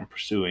anymore. I'm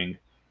pursuing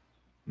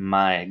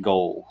my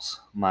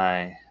goals,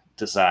 my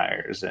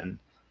desires, and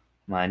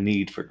my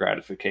need for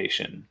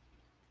gratification.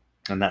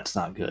 And that's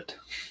not good.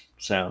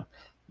 So,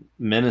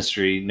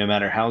 ministry, no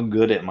matter how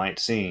good it might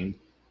seem,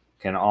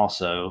 can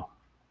also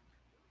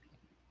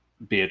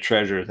be a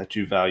treasure that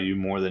you value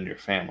more than your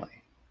family.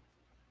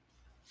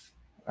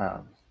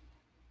 All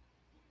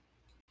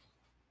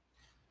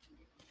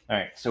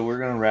right, so we're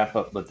going to wrap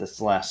up with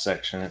this last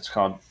section. It's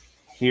called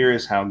Here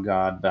is How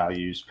God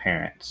Values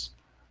Parents.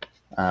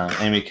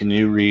 Amy, can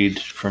you read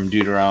from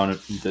Deuteronomy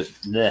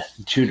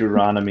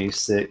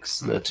 6,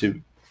 the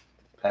two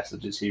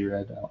passages he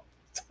read out?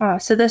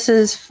 So this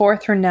is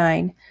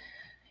 4-9.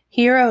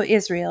 Hear, O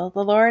Israel,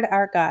 the Lord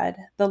our God,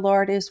 the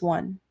Lord is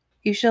one.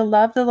 You shall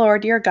love the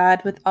Lord your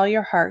God with all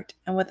your heart,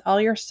 and with all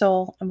your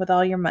soul, and with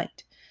all your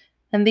might.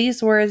 And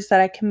these words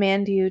that I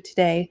command you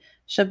today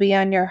shall be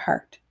on your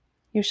heart.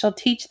 You shall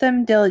teach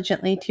them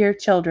diligently to your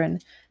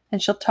children,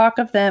 and shall talk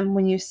of them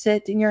when you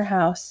sit in your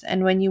house,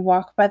 and when you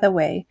walk by the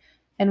way,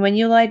 and when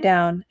you lie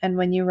down, and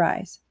when you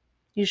rise.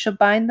 You shall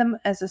bind them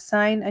as a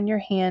sign on your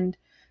hand,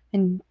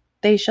 and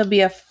they shall be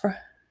a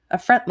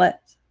frontlet.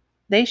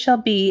 They shall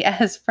be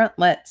as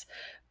frontlets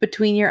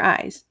between your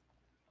eyes.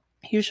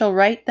 You shall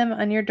write them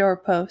on your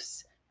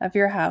doorposts of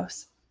your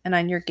house and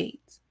on your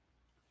gates.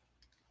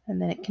 And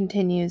then it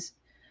continues.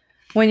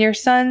 When your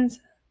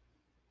sons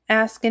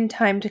ask in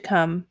time to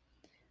come,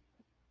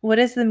 what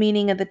is the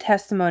meaning of the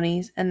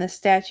testimonies and the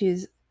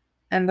statutes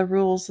and the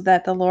rules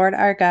that the Lord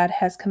our God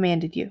has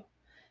commanded you?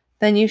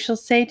 Then you shall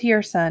say to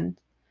your son,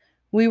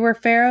 we were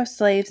Pharaoh's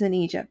slaves in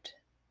Egypt,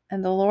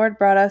 and the Lord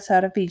brought us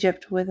out of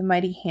Egypt with a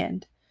mighty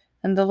hand.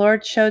 And the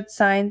Lord showed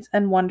signs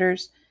and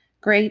wonders,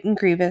 great and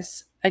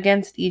grievous,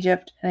 against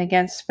Egypt and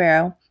against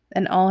Pharaoh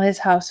and all his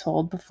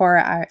household before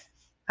our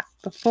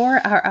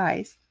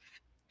eyes.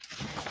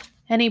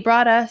 And he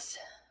brought us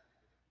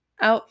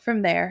out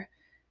from there,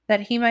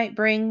 that he might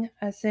bring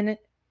us in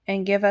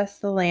and give us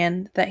the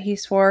land that he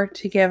swore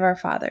to give our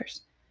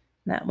fathers.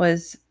 And that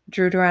was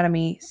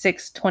Deuteronomy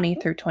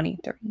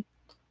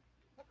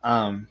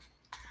 6:20-23.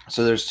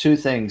 So there's two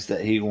things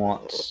that he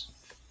wants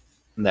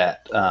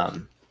that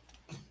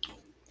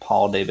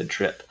Paul David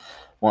Tripp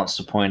wants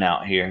to point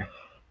out here,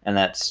 and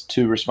that's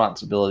two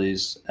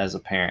responsibilities as a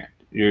parent.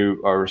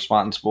 You are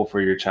responsible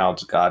for your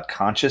child's God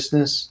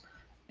consciousness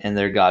and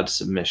their God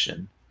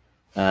submission.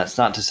 It's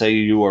not to say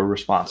you are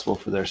responsible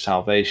for their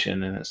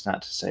salvation, and it's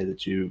not to say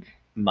that you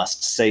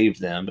must save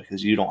them,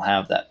 because you don't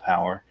have that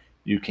power.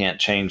 You can't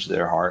change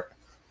their heart.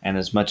 And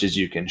as much as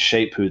you can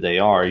shape who they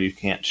are, you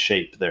can't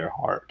shape their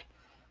heart.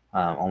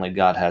 Only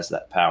God has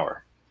that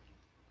power.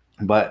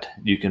 But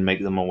you can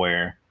make them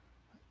aware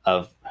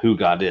of who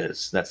God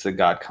is. That's the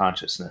God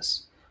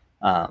consciousness.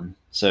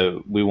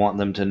 So we want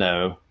them to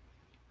know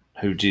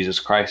who Jesus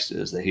Christ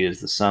is, that he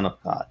is the Son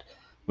of God.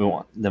 We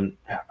want them,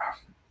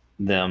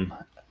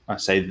 I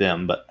say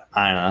them, but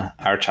Ina,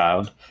 our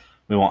child,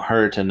 we want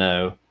her to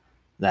know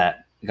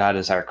that God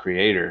is our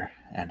creator,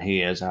 and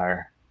he is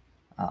our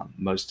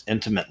most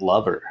intimate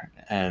lover,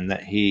 and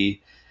that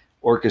he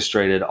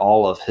orchestrated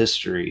all of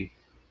history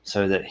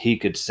so that he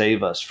could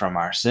save us from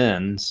our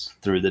sins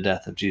through the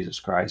death of Jesus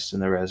Christ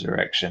and the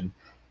resurrection,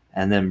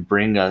 and then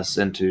bring us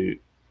into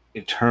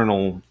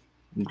eternal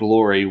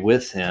glory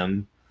with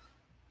him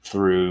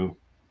through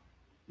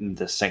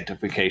the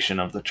sanctification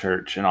of the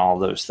church and all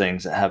those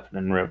things that happen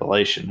in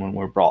Revelation when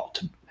we're brought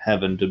to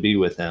heaven to be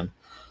with him.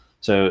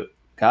 So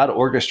God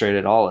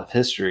orchestrated all of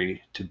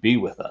history to be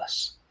with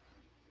us.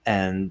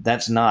 And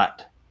that's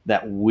not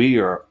that we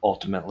are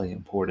ultimately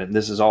important.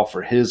 This is all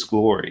for his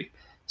glory,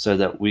 so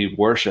that we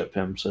worship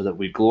him, so that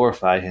we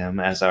glorify him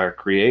as our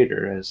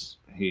creator, as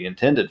he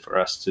intended for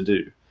us to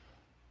do.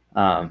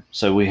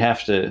 So we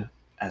have to,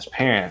 as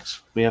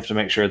parents, we have to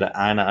make sure that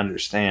Ina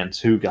understands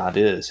who God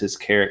is, his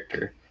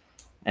character,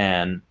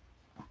 and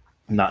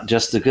not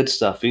just the good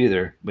stuff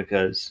either,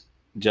 because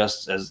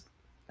just as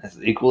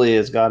equally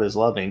as God is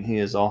loving, he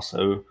is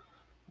also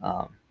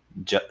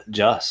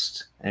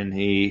just, and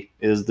he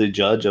is the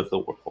judge of the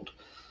world.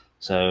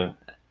 So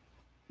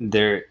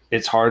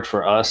it's hard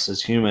for us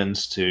as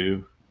humans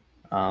to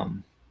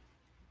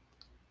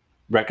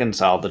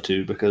reconcile the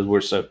two, because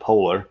we're so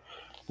polar.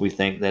 We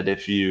think that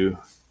if you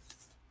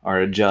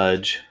are a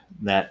judge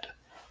that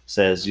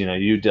says,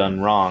 you've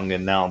done wrong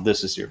and now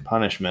this is your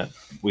punishment,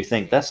 we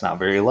think that's not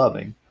very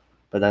loving.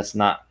 But that's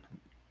not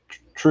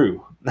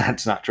true.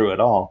 That's not true at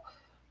all.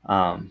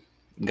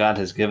 God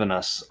has given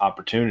us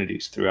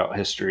opportunities throughout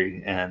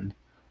history, and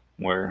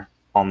we're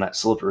on that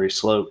slippery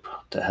slope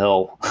to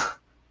hell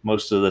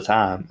most of the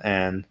time.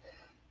 And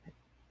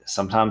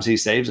sometimes he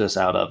saves us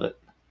out of it,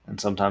 and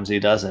sometimes he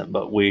doesn't.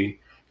 But we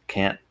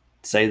can't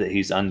say that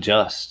he's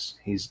unjust.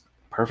 He's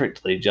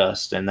perfectly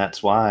just, and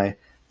that's why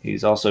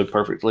he's also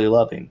perfectly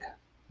loving,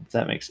 if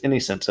that makes any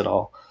sense at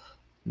all.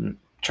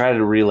 Try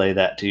to relay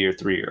that to your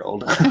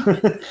 3-year-old.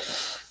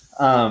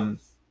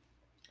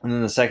 And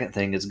then the second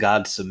thing is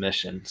God's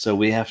submission. So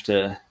we have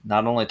to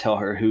not only tell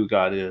her who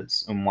God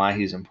is and why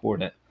he's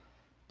important,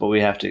 but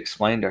we have to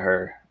explain to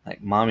her,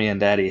 like, mommy and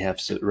daddy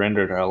have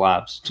surrendered our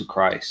lives to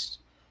Christ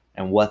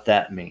and what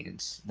that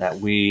means, that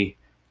we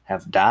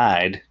have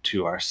died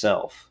to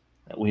ourself,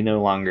 that we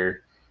no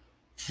longer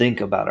think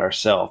about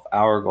ourselves,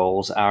 our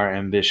goals, our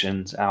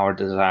ambitions, our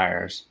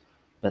desires,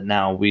 but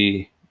now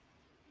we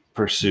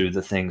pursue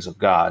the things of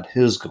God,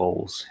 his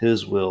goals,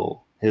 his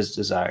will, his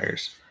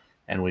desires,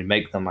 and we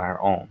make them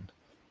our own.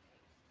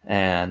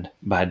 And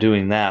by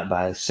doing that,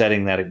 by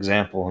setting that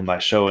example and by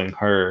showing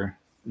her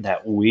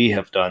that we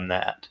have done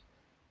that,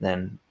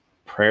 then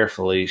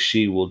prayerfully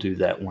she will do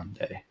that one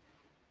day.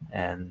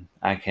 And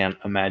I can't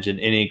imagine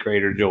any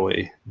greater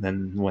joy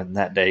than when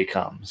that day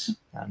comes.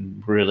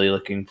 I'm really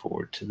looking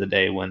forward to the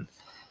day when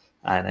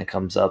Ina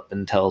comes up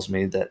and tells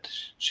me that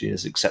she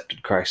has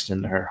accepted Christ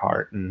into her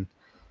heart. And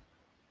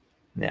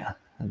yeah,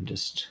 I'm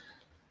just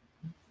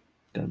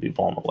going to be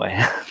blown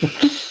away.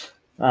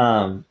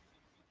 And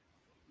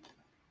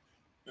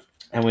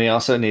we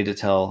also need to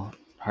tell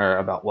her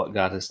about what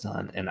God has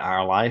done in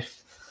our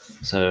life.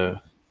 So,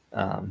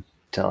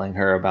 telling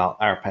her about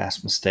our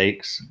past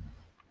mistakes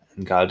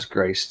and God's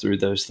grace through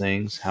those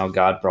things, how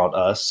God brought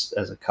us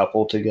as a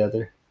couple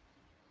together.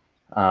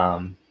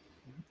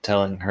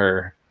 Telling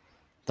her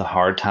the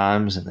hard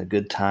times and the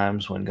good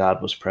times when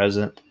God was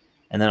present.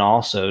 And then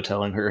also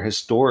telling her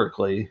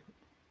historically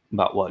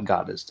about what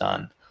God has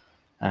done.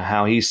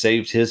 How he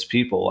saved his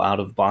people out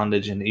of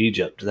bondage in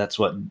Egypt. That's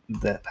what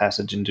that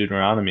passage in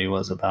Deuteronomy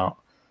was about.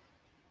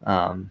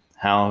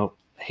 How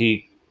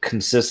he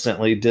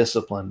consistently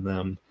disciplined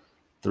them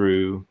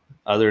through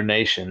other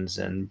nations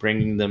and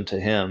bringing them to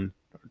him,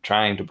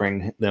 trying to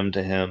bring them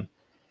to him,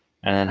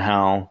 and then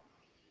how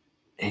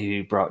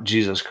he brought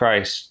Jesus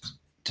Christ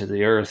to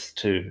the earth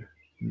to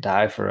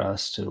die for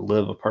us, to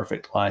live a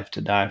perfect life, to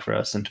die for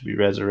us, and to be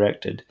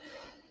resurrected.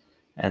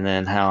 And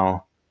then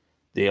how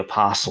the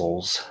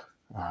apostles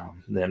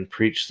then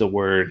preached the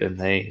word and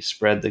they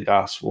spread the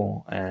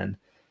gospel, and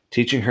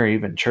teaching her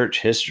even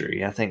church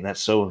history. I think that's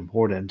so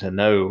important to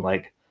know,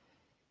 like,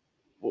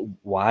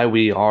 why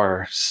we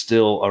are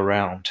still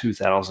around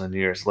 2,000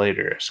 years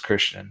later as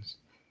Christians.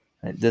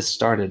 This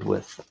started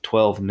with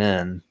 12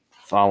 men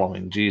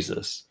following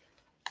Jesus,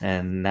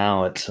 and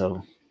now it's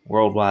a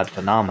worldwide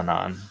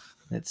phenomenon.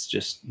 It's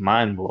just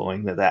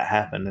mind-blowing that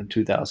happened in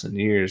 2,000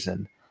 years.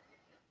 And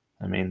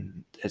I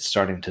mean, it's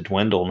starting to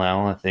dwindle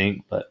now, I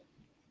think, but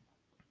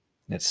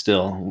it's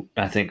still,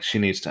 I think she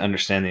needs to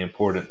understand the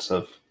importance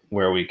of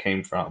where we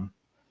came from.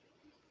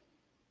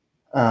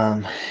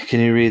 Can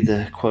you read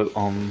the quote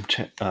on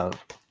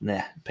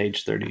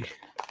page 30?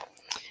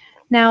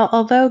 Now,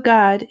 although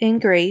God, in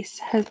grace,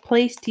 has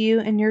placed you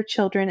and your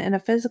children in a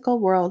physical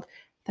world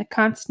that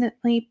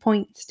constantly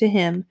points to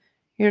Him,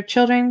 your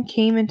children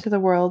came into the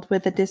world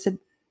with a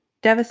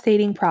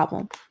devastating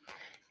problem.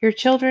 Your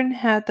children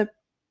had the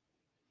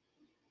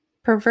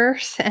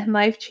perverse and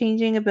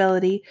life-changing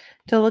ability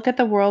to look at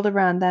the world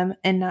around them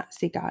and not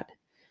see God.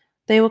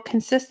 They will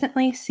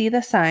consistently see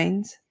the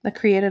signs, the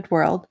created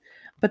world,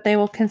 but they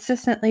will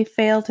consistently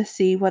fail to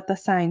see what the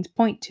signs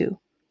point to,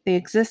 the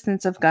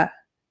existence of God,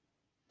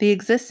 the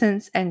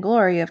existence and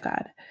glory of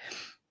God.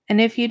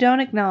 And if you don't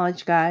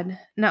acknowledge God,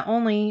 not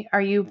only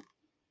are you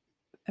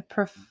a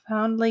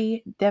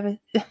profoundly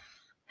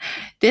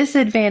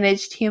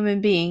disadvantaged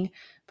human being,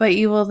 but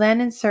you will then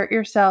insert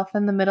yourself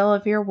in the middle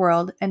of your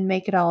world and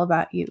make it all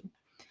about you.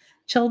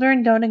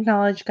 Children don't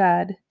acknowledge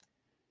God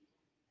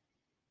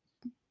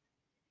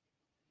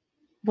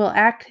will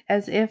act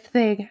as if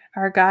they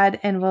are God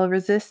and will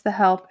resist the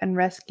help and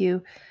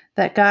rescue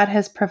that God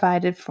has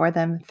provided for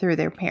them through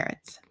their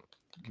parents.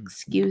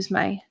 Excuse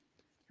my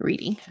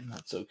reading.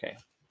 That's okay.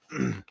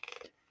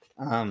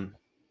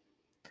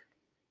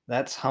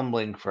 That's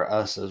humbling for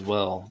us as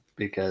well,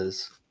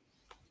 because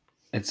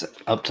it's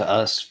up to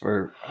us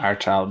for our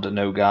child to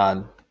know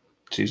God.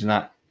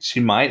 She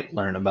might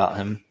learn about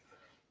him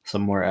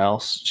somewhere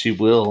else. She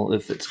will,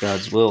 if it's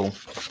God's will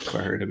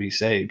for her to be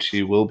saved.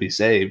 She will be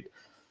saved.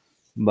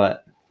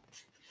 But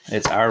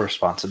it's our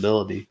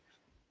responsibility.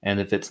 And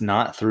if it's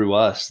not through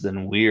us,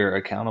 then we are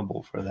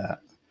accountable for that.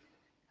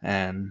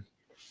 And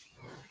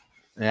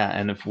yeah,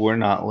 and if we're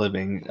not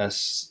living a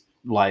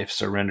life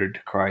surrendered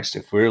to Christ,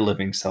 if we're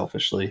living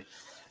selfishly,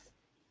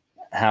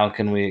 how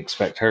can we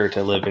expect her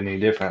to live any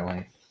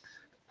differently?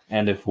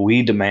 And if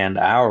we demand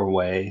our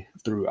way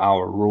through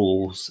our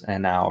rules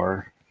and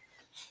our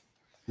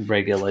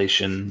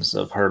regulations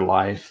of her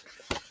life,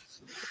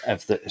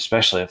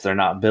 especially if they're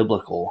not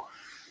biblical,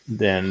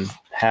 then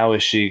how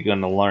is she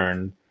going to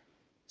learn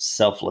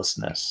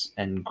selflessness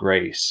and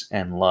grace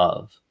and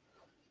love?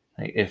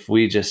 Like, if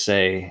we just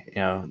say,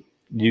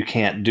 you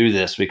can't do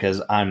this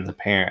because I'm the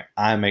parent,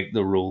 I make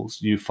the rules,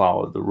 you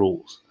follow the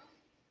rules.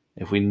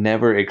 If we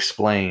never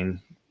explain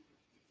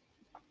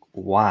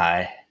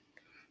why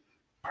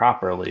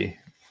properly,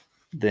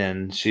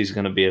 then she's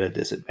going to be at a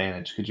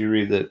disadvantage. Could you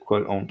read the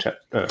quote on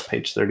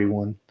page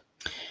 31?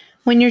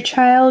 When your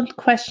child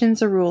questions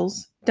the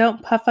rules,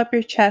 don't puff up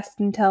your chest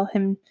and tell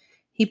him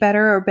He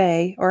better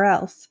obey, or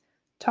else.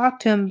 Talk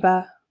to him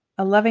about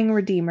a loving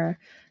Redeemer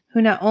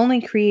who not only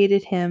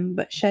created him,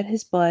 but shed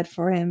his blood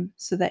for him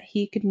so that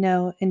he could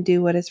know and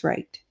do what is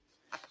right.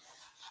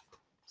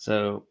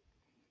 So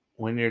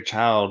when your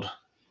child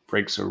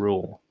breaks a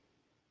rule,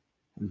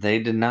 they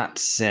did not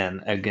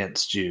sin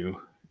against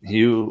you.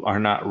 You are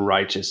not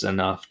righteous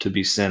enough to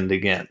be sinned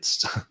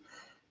against.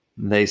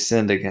 They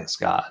sinned against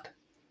God.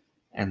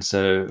 And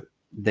so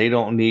they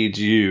don't need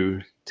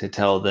you to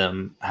tell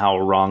them how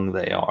wrong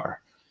they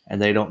are.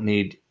 And they don't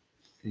need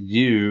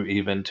you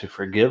even to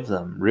forgive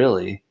them,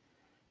 really.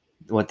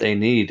 What they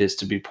need is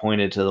to be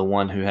pointed to the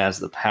one who has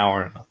the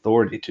power and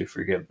authority to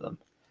forgive them.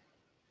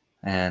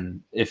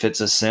 And if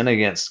it's a sin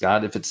against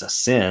God, if it's a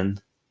sin,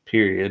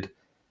 period,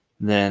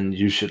 then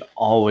you should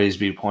always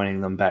be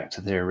pointing them back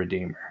to their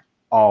Redeemer.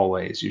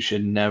 Always. You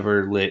should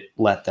never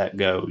let that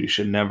go. You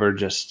should never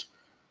just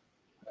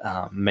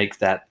make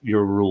that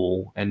your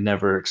rule and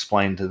never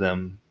explain to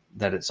them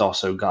that it's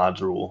also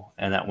God's rule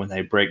and that when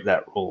they break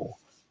that rule,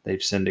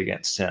 they've sinned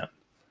against him.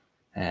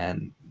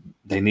 And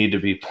they need to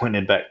be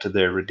pointed back to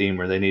their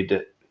Redeemer. They need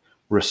to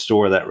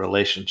restore that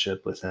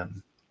relationship with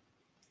him.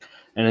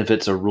 And if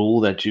it's a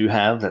rule that you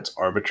have that's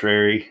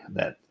arbitrary,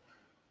 that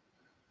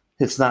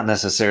it's not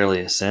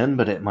necessarily a sin,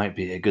 but it might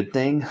be a good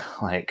thing,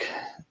 like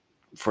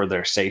for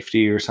their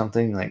safety or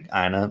something, like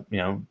Ina,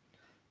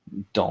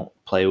 don't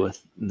play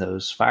with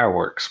those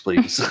fireworks,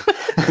 please.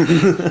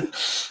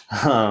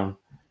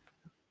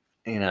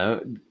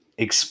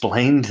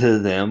 Explain to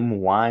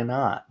them why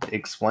not.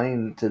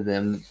 Explain to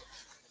them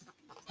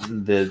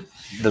the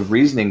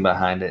reasoning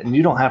behind it. And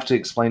you don't have to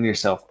explain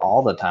yourself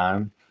all the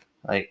time.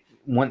 Like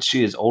once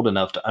she is old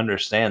enough to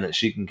understand that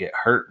she can get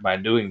hurt by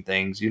doing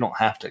things, you don't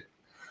have to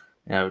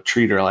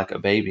treat her like a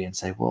baby and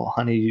say, well,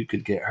 honey, you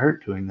could get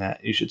hurt doing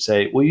that. You should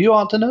say, well, you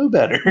ought to know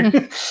better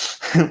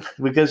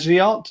because she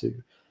ought to.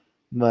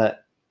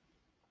 But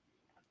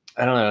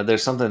I don't know.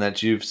 There's something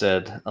that you've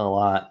said a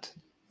lot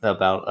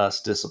about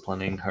us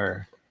disciplining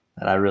her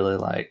that I really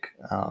like.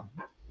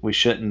 We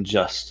shouldn't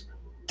just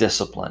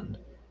discipline.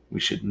 We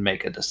should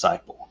make a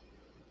disciple.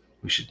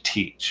 We should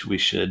teach. We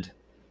should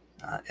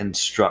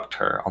instruct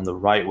her on the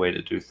right way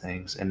to do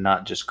things and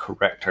not just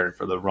correct her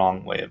for the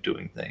wrong way of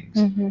doing things.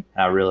 Mm-hmm.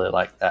 I really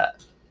like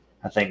that.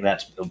 I think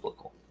that's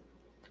biblical.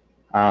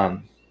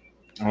 I'm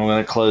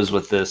going to close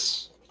with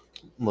this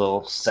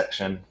little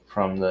section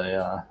from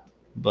the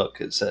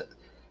book. It said,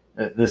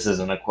 this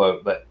isn't a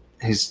quote, but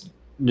he's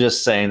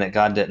just saying that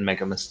God didn't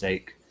make a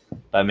mistake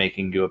by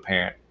making you a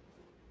parent.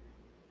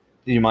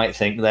 You might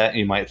think that.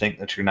 You might think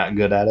that you're not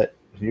good at it.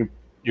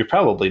 You're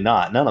probably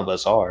not. None of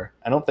us are.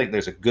 I don't think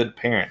there's a good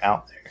parent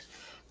out there.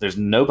 There's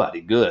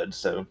nobody good,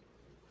 so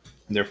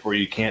therefore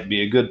you can't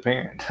be a good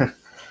parent.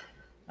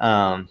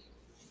 But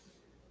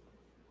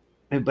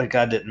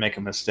God didn't make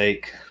a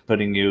mistake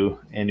putting you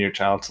in your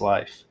child's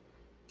life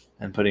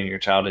and putting your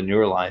child in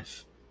your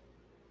life.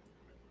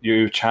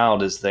 Your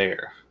child is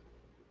there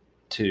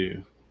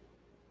to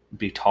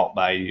be taught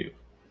by you.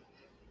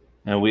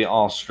 And we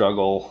all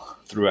struggle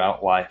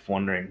throughout life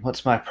wondering,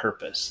 what's my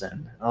purpose?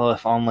 And,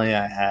 if only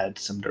I had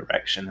some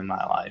direction in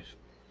my life.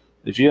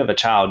 If you have a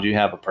child, you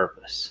have a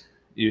purpose.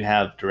 You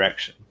have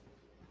direction.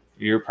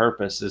 Your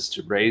purpose is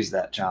to raise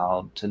that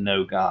child to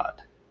know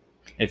God.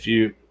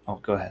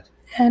 Go ahead.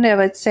 And I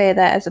would say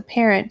that as a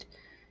parent,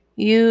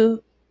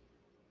 you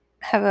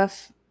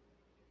have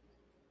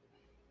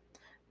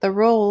the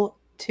role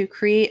to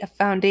create a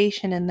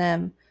foundation in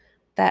them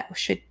that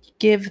should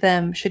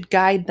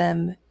guide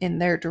them in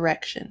their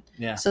direction.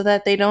 Yeah. So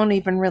that they don't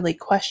even really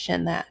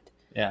question that.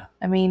 Yeah.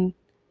 I mean,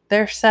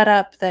 they're set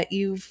up that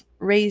you've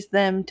raised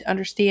them to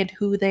understand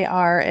who they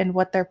are and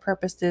what their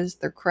purpose is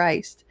through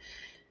Christ,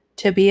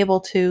 to be able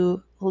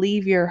to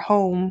leave your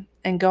home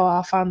and go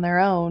off on their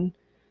own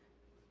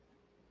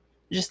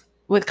just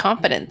with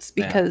confidence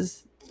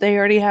because they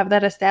already have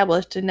that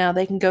established and now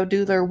they can go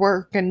do their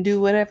work and do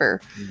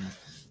whatever. Mm-hmm.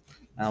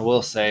 I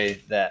will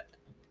say that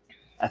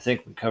I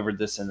think we covered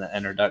this in the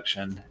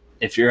introduction.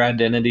 If your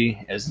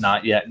identity is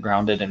not yet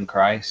grounded in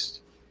Christ,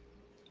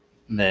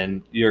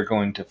 then you're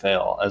going to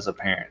fail as a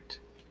parent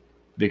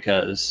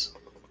because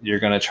you're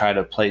going to try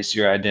to place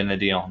your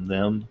identity on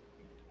them.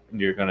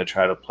 You're going to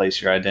try to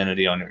place your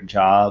identity on your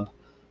job,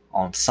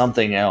 on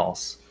something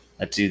else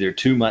that's either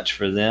too much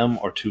for them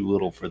or too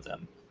little for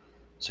them.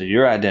 So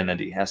your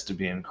identity has to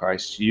be in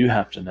Christ. You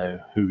have to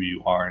know who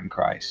you are in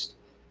Christ.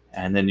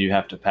 And then you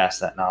have to pass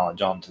that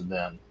knowledge on to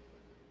them.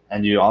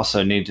 And you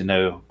also need to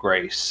know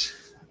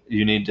grace.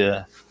 You need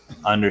to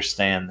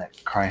understand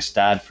that Christ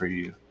died for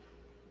you,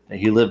 that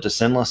he lived a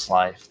sinless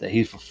life, that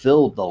he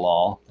fulfilled the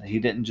law, that he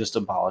didn't just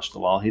abolish the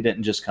law. He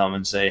didn't just come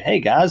and say, hey,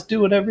 guys,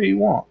 do whatever you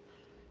want.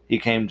 He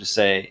came to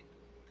say,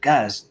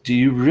 guys, do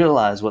you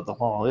realize what the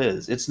law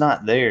is? It's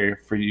not there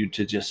for you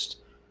to just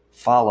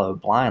follow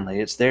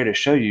blindly. It's there to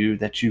show you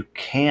that you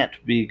can't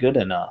be good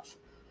enough.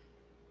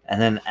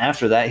 And then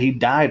after that, he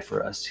died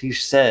for us. He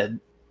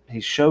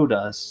showed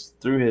us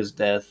through his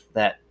death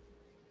that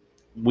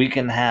we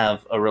can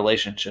have a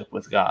relationship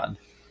with God,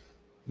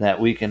 that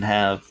we can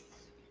have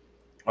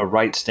a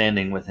right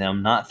standing with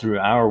him, not through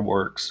our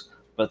works,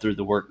 but through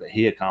the work that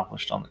he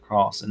accomplished on the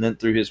cross. And then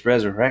through his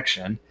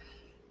resurrection,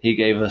 he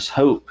gave us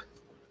hope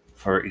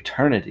for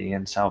eternity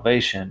and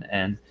salvation.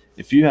 And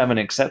if you haven't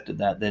accepted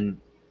that, then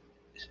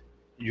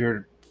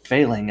you're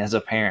failing as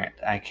a parent.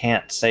 I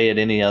can't say it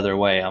any other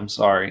way. I'm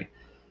sorry.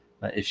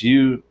 But if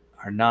you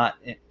are not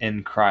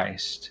in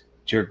Christ,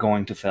 you're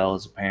going to fail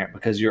as a parent,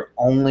 because your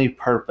only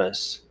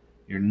purpose,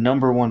 your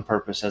number one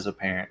purpose as a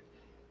parent,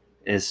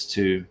 is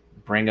to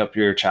bring up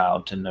your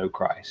child to know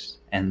Christ.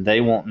 And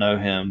they won't know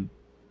him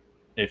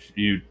if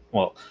you,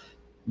 well,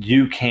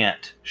 you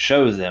can't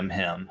show them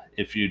him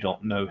if you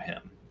don't know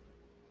him.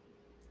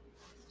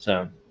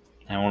 So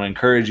I want to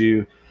encourage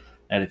you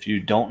that if you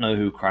don't know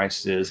who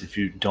Christ is, if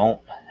you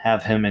don't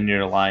have him in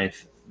your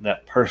life,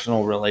 that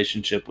personal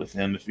relationship with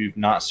him, if you've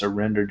not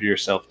surrendered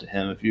yourself to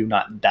him, if you've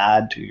not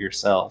died to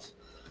yourself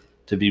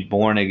to be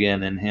born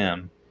again in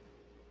him,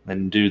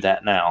 then do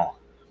that now.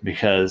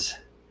 Because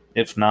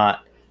if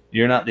not,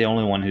 you're not the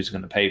only one who's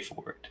going to pay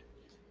for it.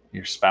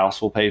 Your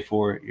spouse will pay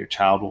for it. Your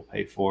child will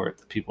pay for it.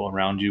 The people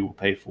around you will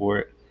pay for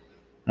it.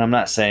 And I'm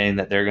not saying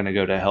that they're going to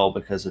go to hell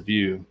because of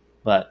you,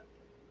 but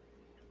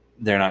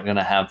they're not going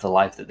to have the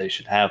life that they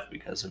should have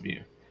because of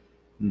you.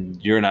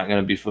 You're not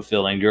going to be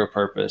fulfilling your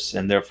purpose,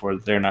 and therefore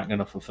they're not going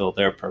to fulfill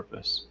their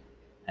purpose.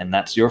 And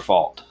that's your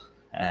fault.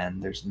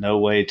 And there's no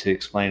way to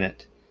explain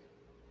it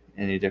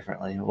any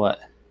differently.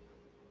 What?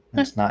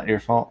 It's not your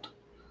fault?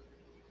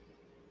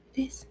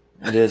 It is.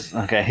 It is.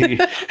 Okay.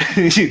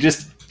 You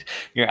just,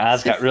 your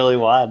eyes got really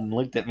wide and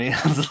looked at me.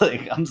 I was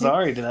like, I'm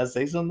sorry. Did I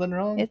say something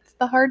wrong? It's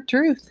the hard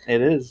truth.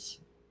 It is.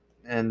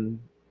 And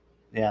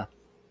yeah,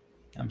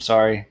 I'm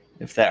sorry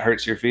if that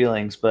hurts your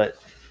feelings, but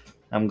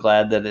I'm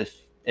glad that if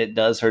it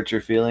does hurt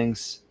your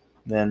feelings,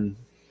 then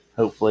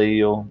hopefully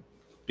you'll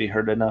be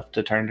hurt enough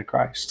to turn to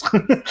Christ.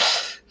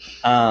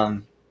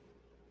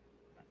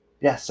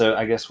 Yeah, so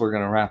I guess we're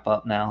going to wrap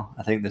up now.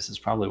 I think this is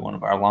probably one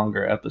of our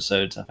longer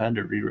episodes. I've had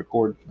to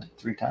re-record like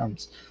 3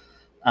 times.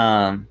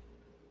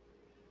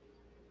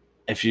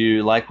 If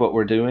you like what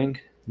we're doing,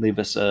 leave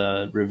us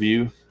a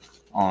review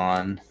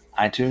on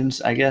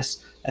iTunes, I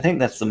guess. I think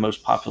that's the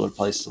most popular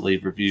place to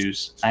leave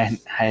reviews. I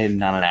am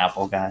not an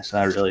Apple guy, so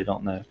I really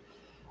don't know.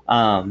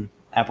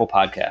 Apple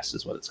Podcasts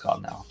is what it's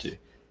called now, too.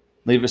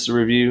 Leave us a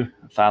review,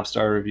 a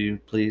 5-star review,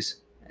 please.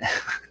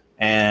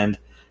 And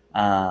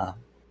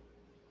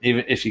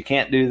even if you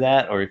can't do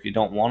that, or if you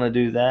don't want to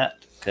do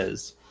that,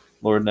 because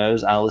Lord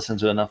knows I listen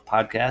to enough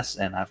podcasts,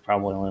 and I've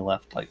probably only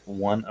left like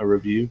 1 a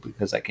review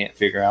because I can't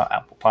figure out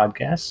Apple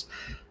Podcasts.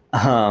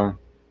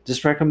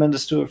 Just recommend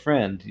us to a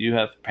friend. You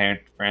have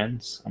parent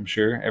friends, I'm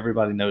sure.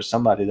 Everybody knows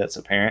somebody that's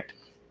a parent.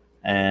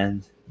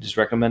 And just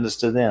recommend us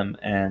to them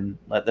and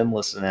let them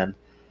listen in.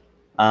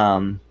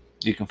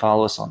 You can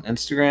follow us on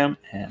Instagram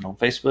and on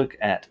Facebook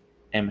at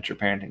Amateur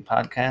Parenting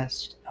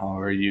Podcast,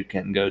 or you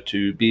can go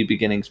to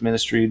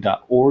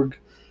bebeginningsministry.org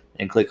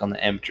and click on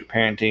the Amateur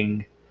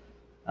Parenting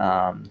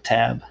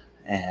tab,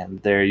 and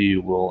there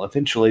you will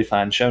eventually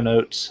find show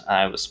notes.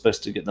 I was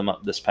supposed to get them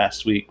up this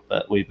past week,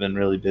 but we've been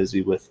really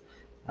busy with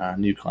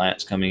new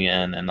clients coming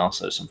in and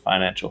also some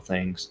financial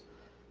things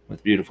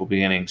with Beautiful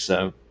Beginnings.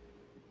 So,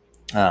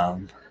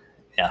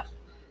 yeah,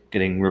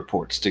 getting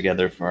reports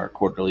together for our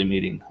quarterly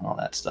meeting, all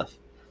that stuff.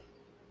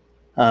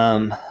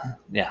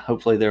 Yeah,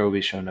 hopefully there will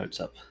be show notes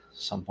up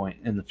some point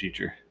in the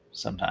future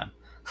sometime.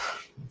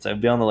 So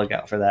be on the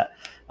lookout for that.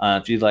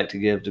 If you'd like to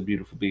give to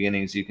Beautiful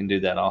Beginnings, you can do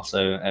that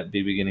also at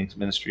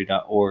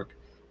bebeginningsministry.org.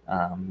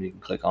 You can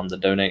click on the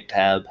donate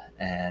tab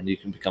and you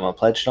can become a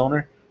pledge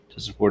donor to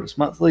support us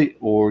monthly,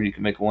 or you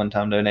can make a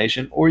one-time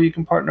donation, or you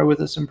can partner with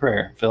us in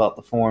prayer. Fill out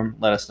the form,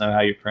 let us know how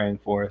you're praying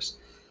for us,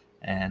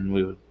 and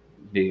we would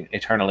be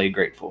eternally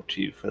grateful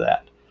to you for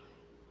that.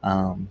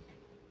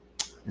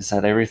 Is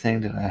that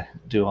everything? Did I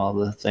do all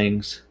the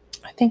things?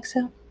 I think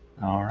so.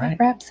 All right. That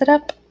wraps it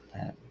up.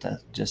 That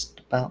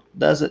just about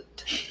does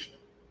it.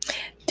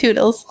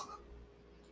 Toodles.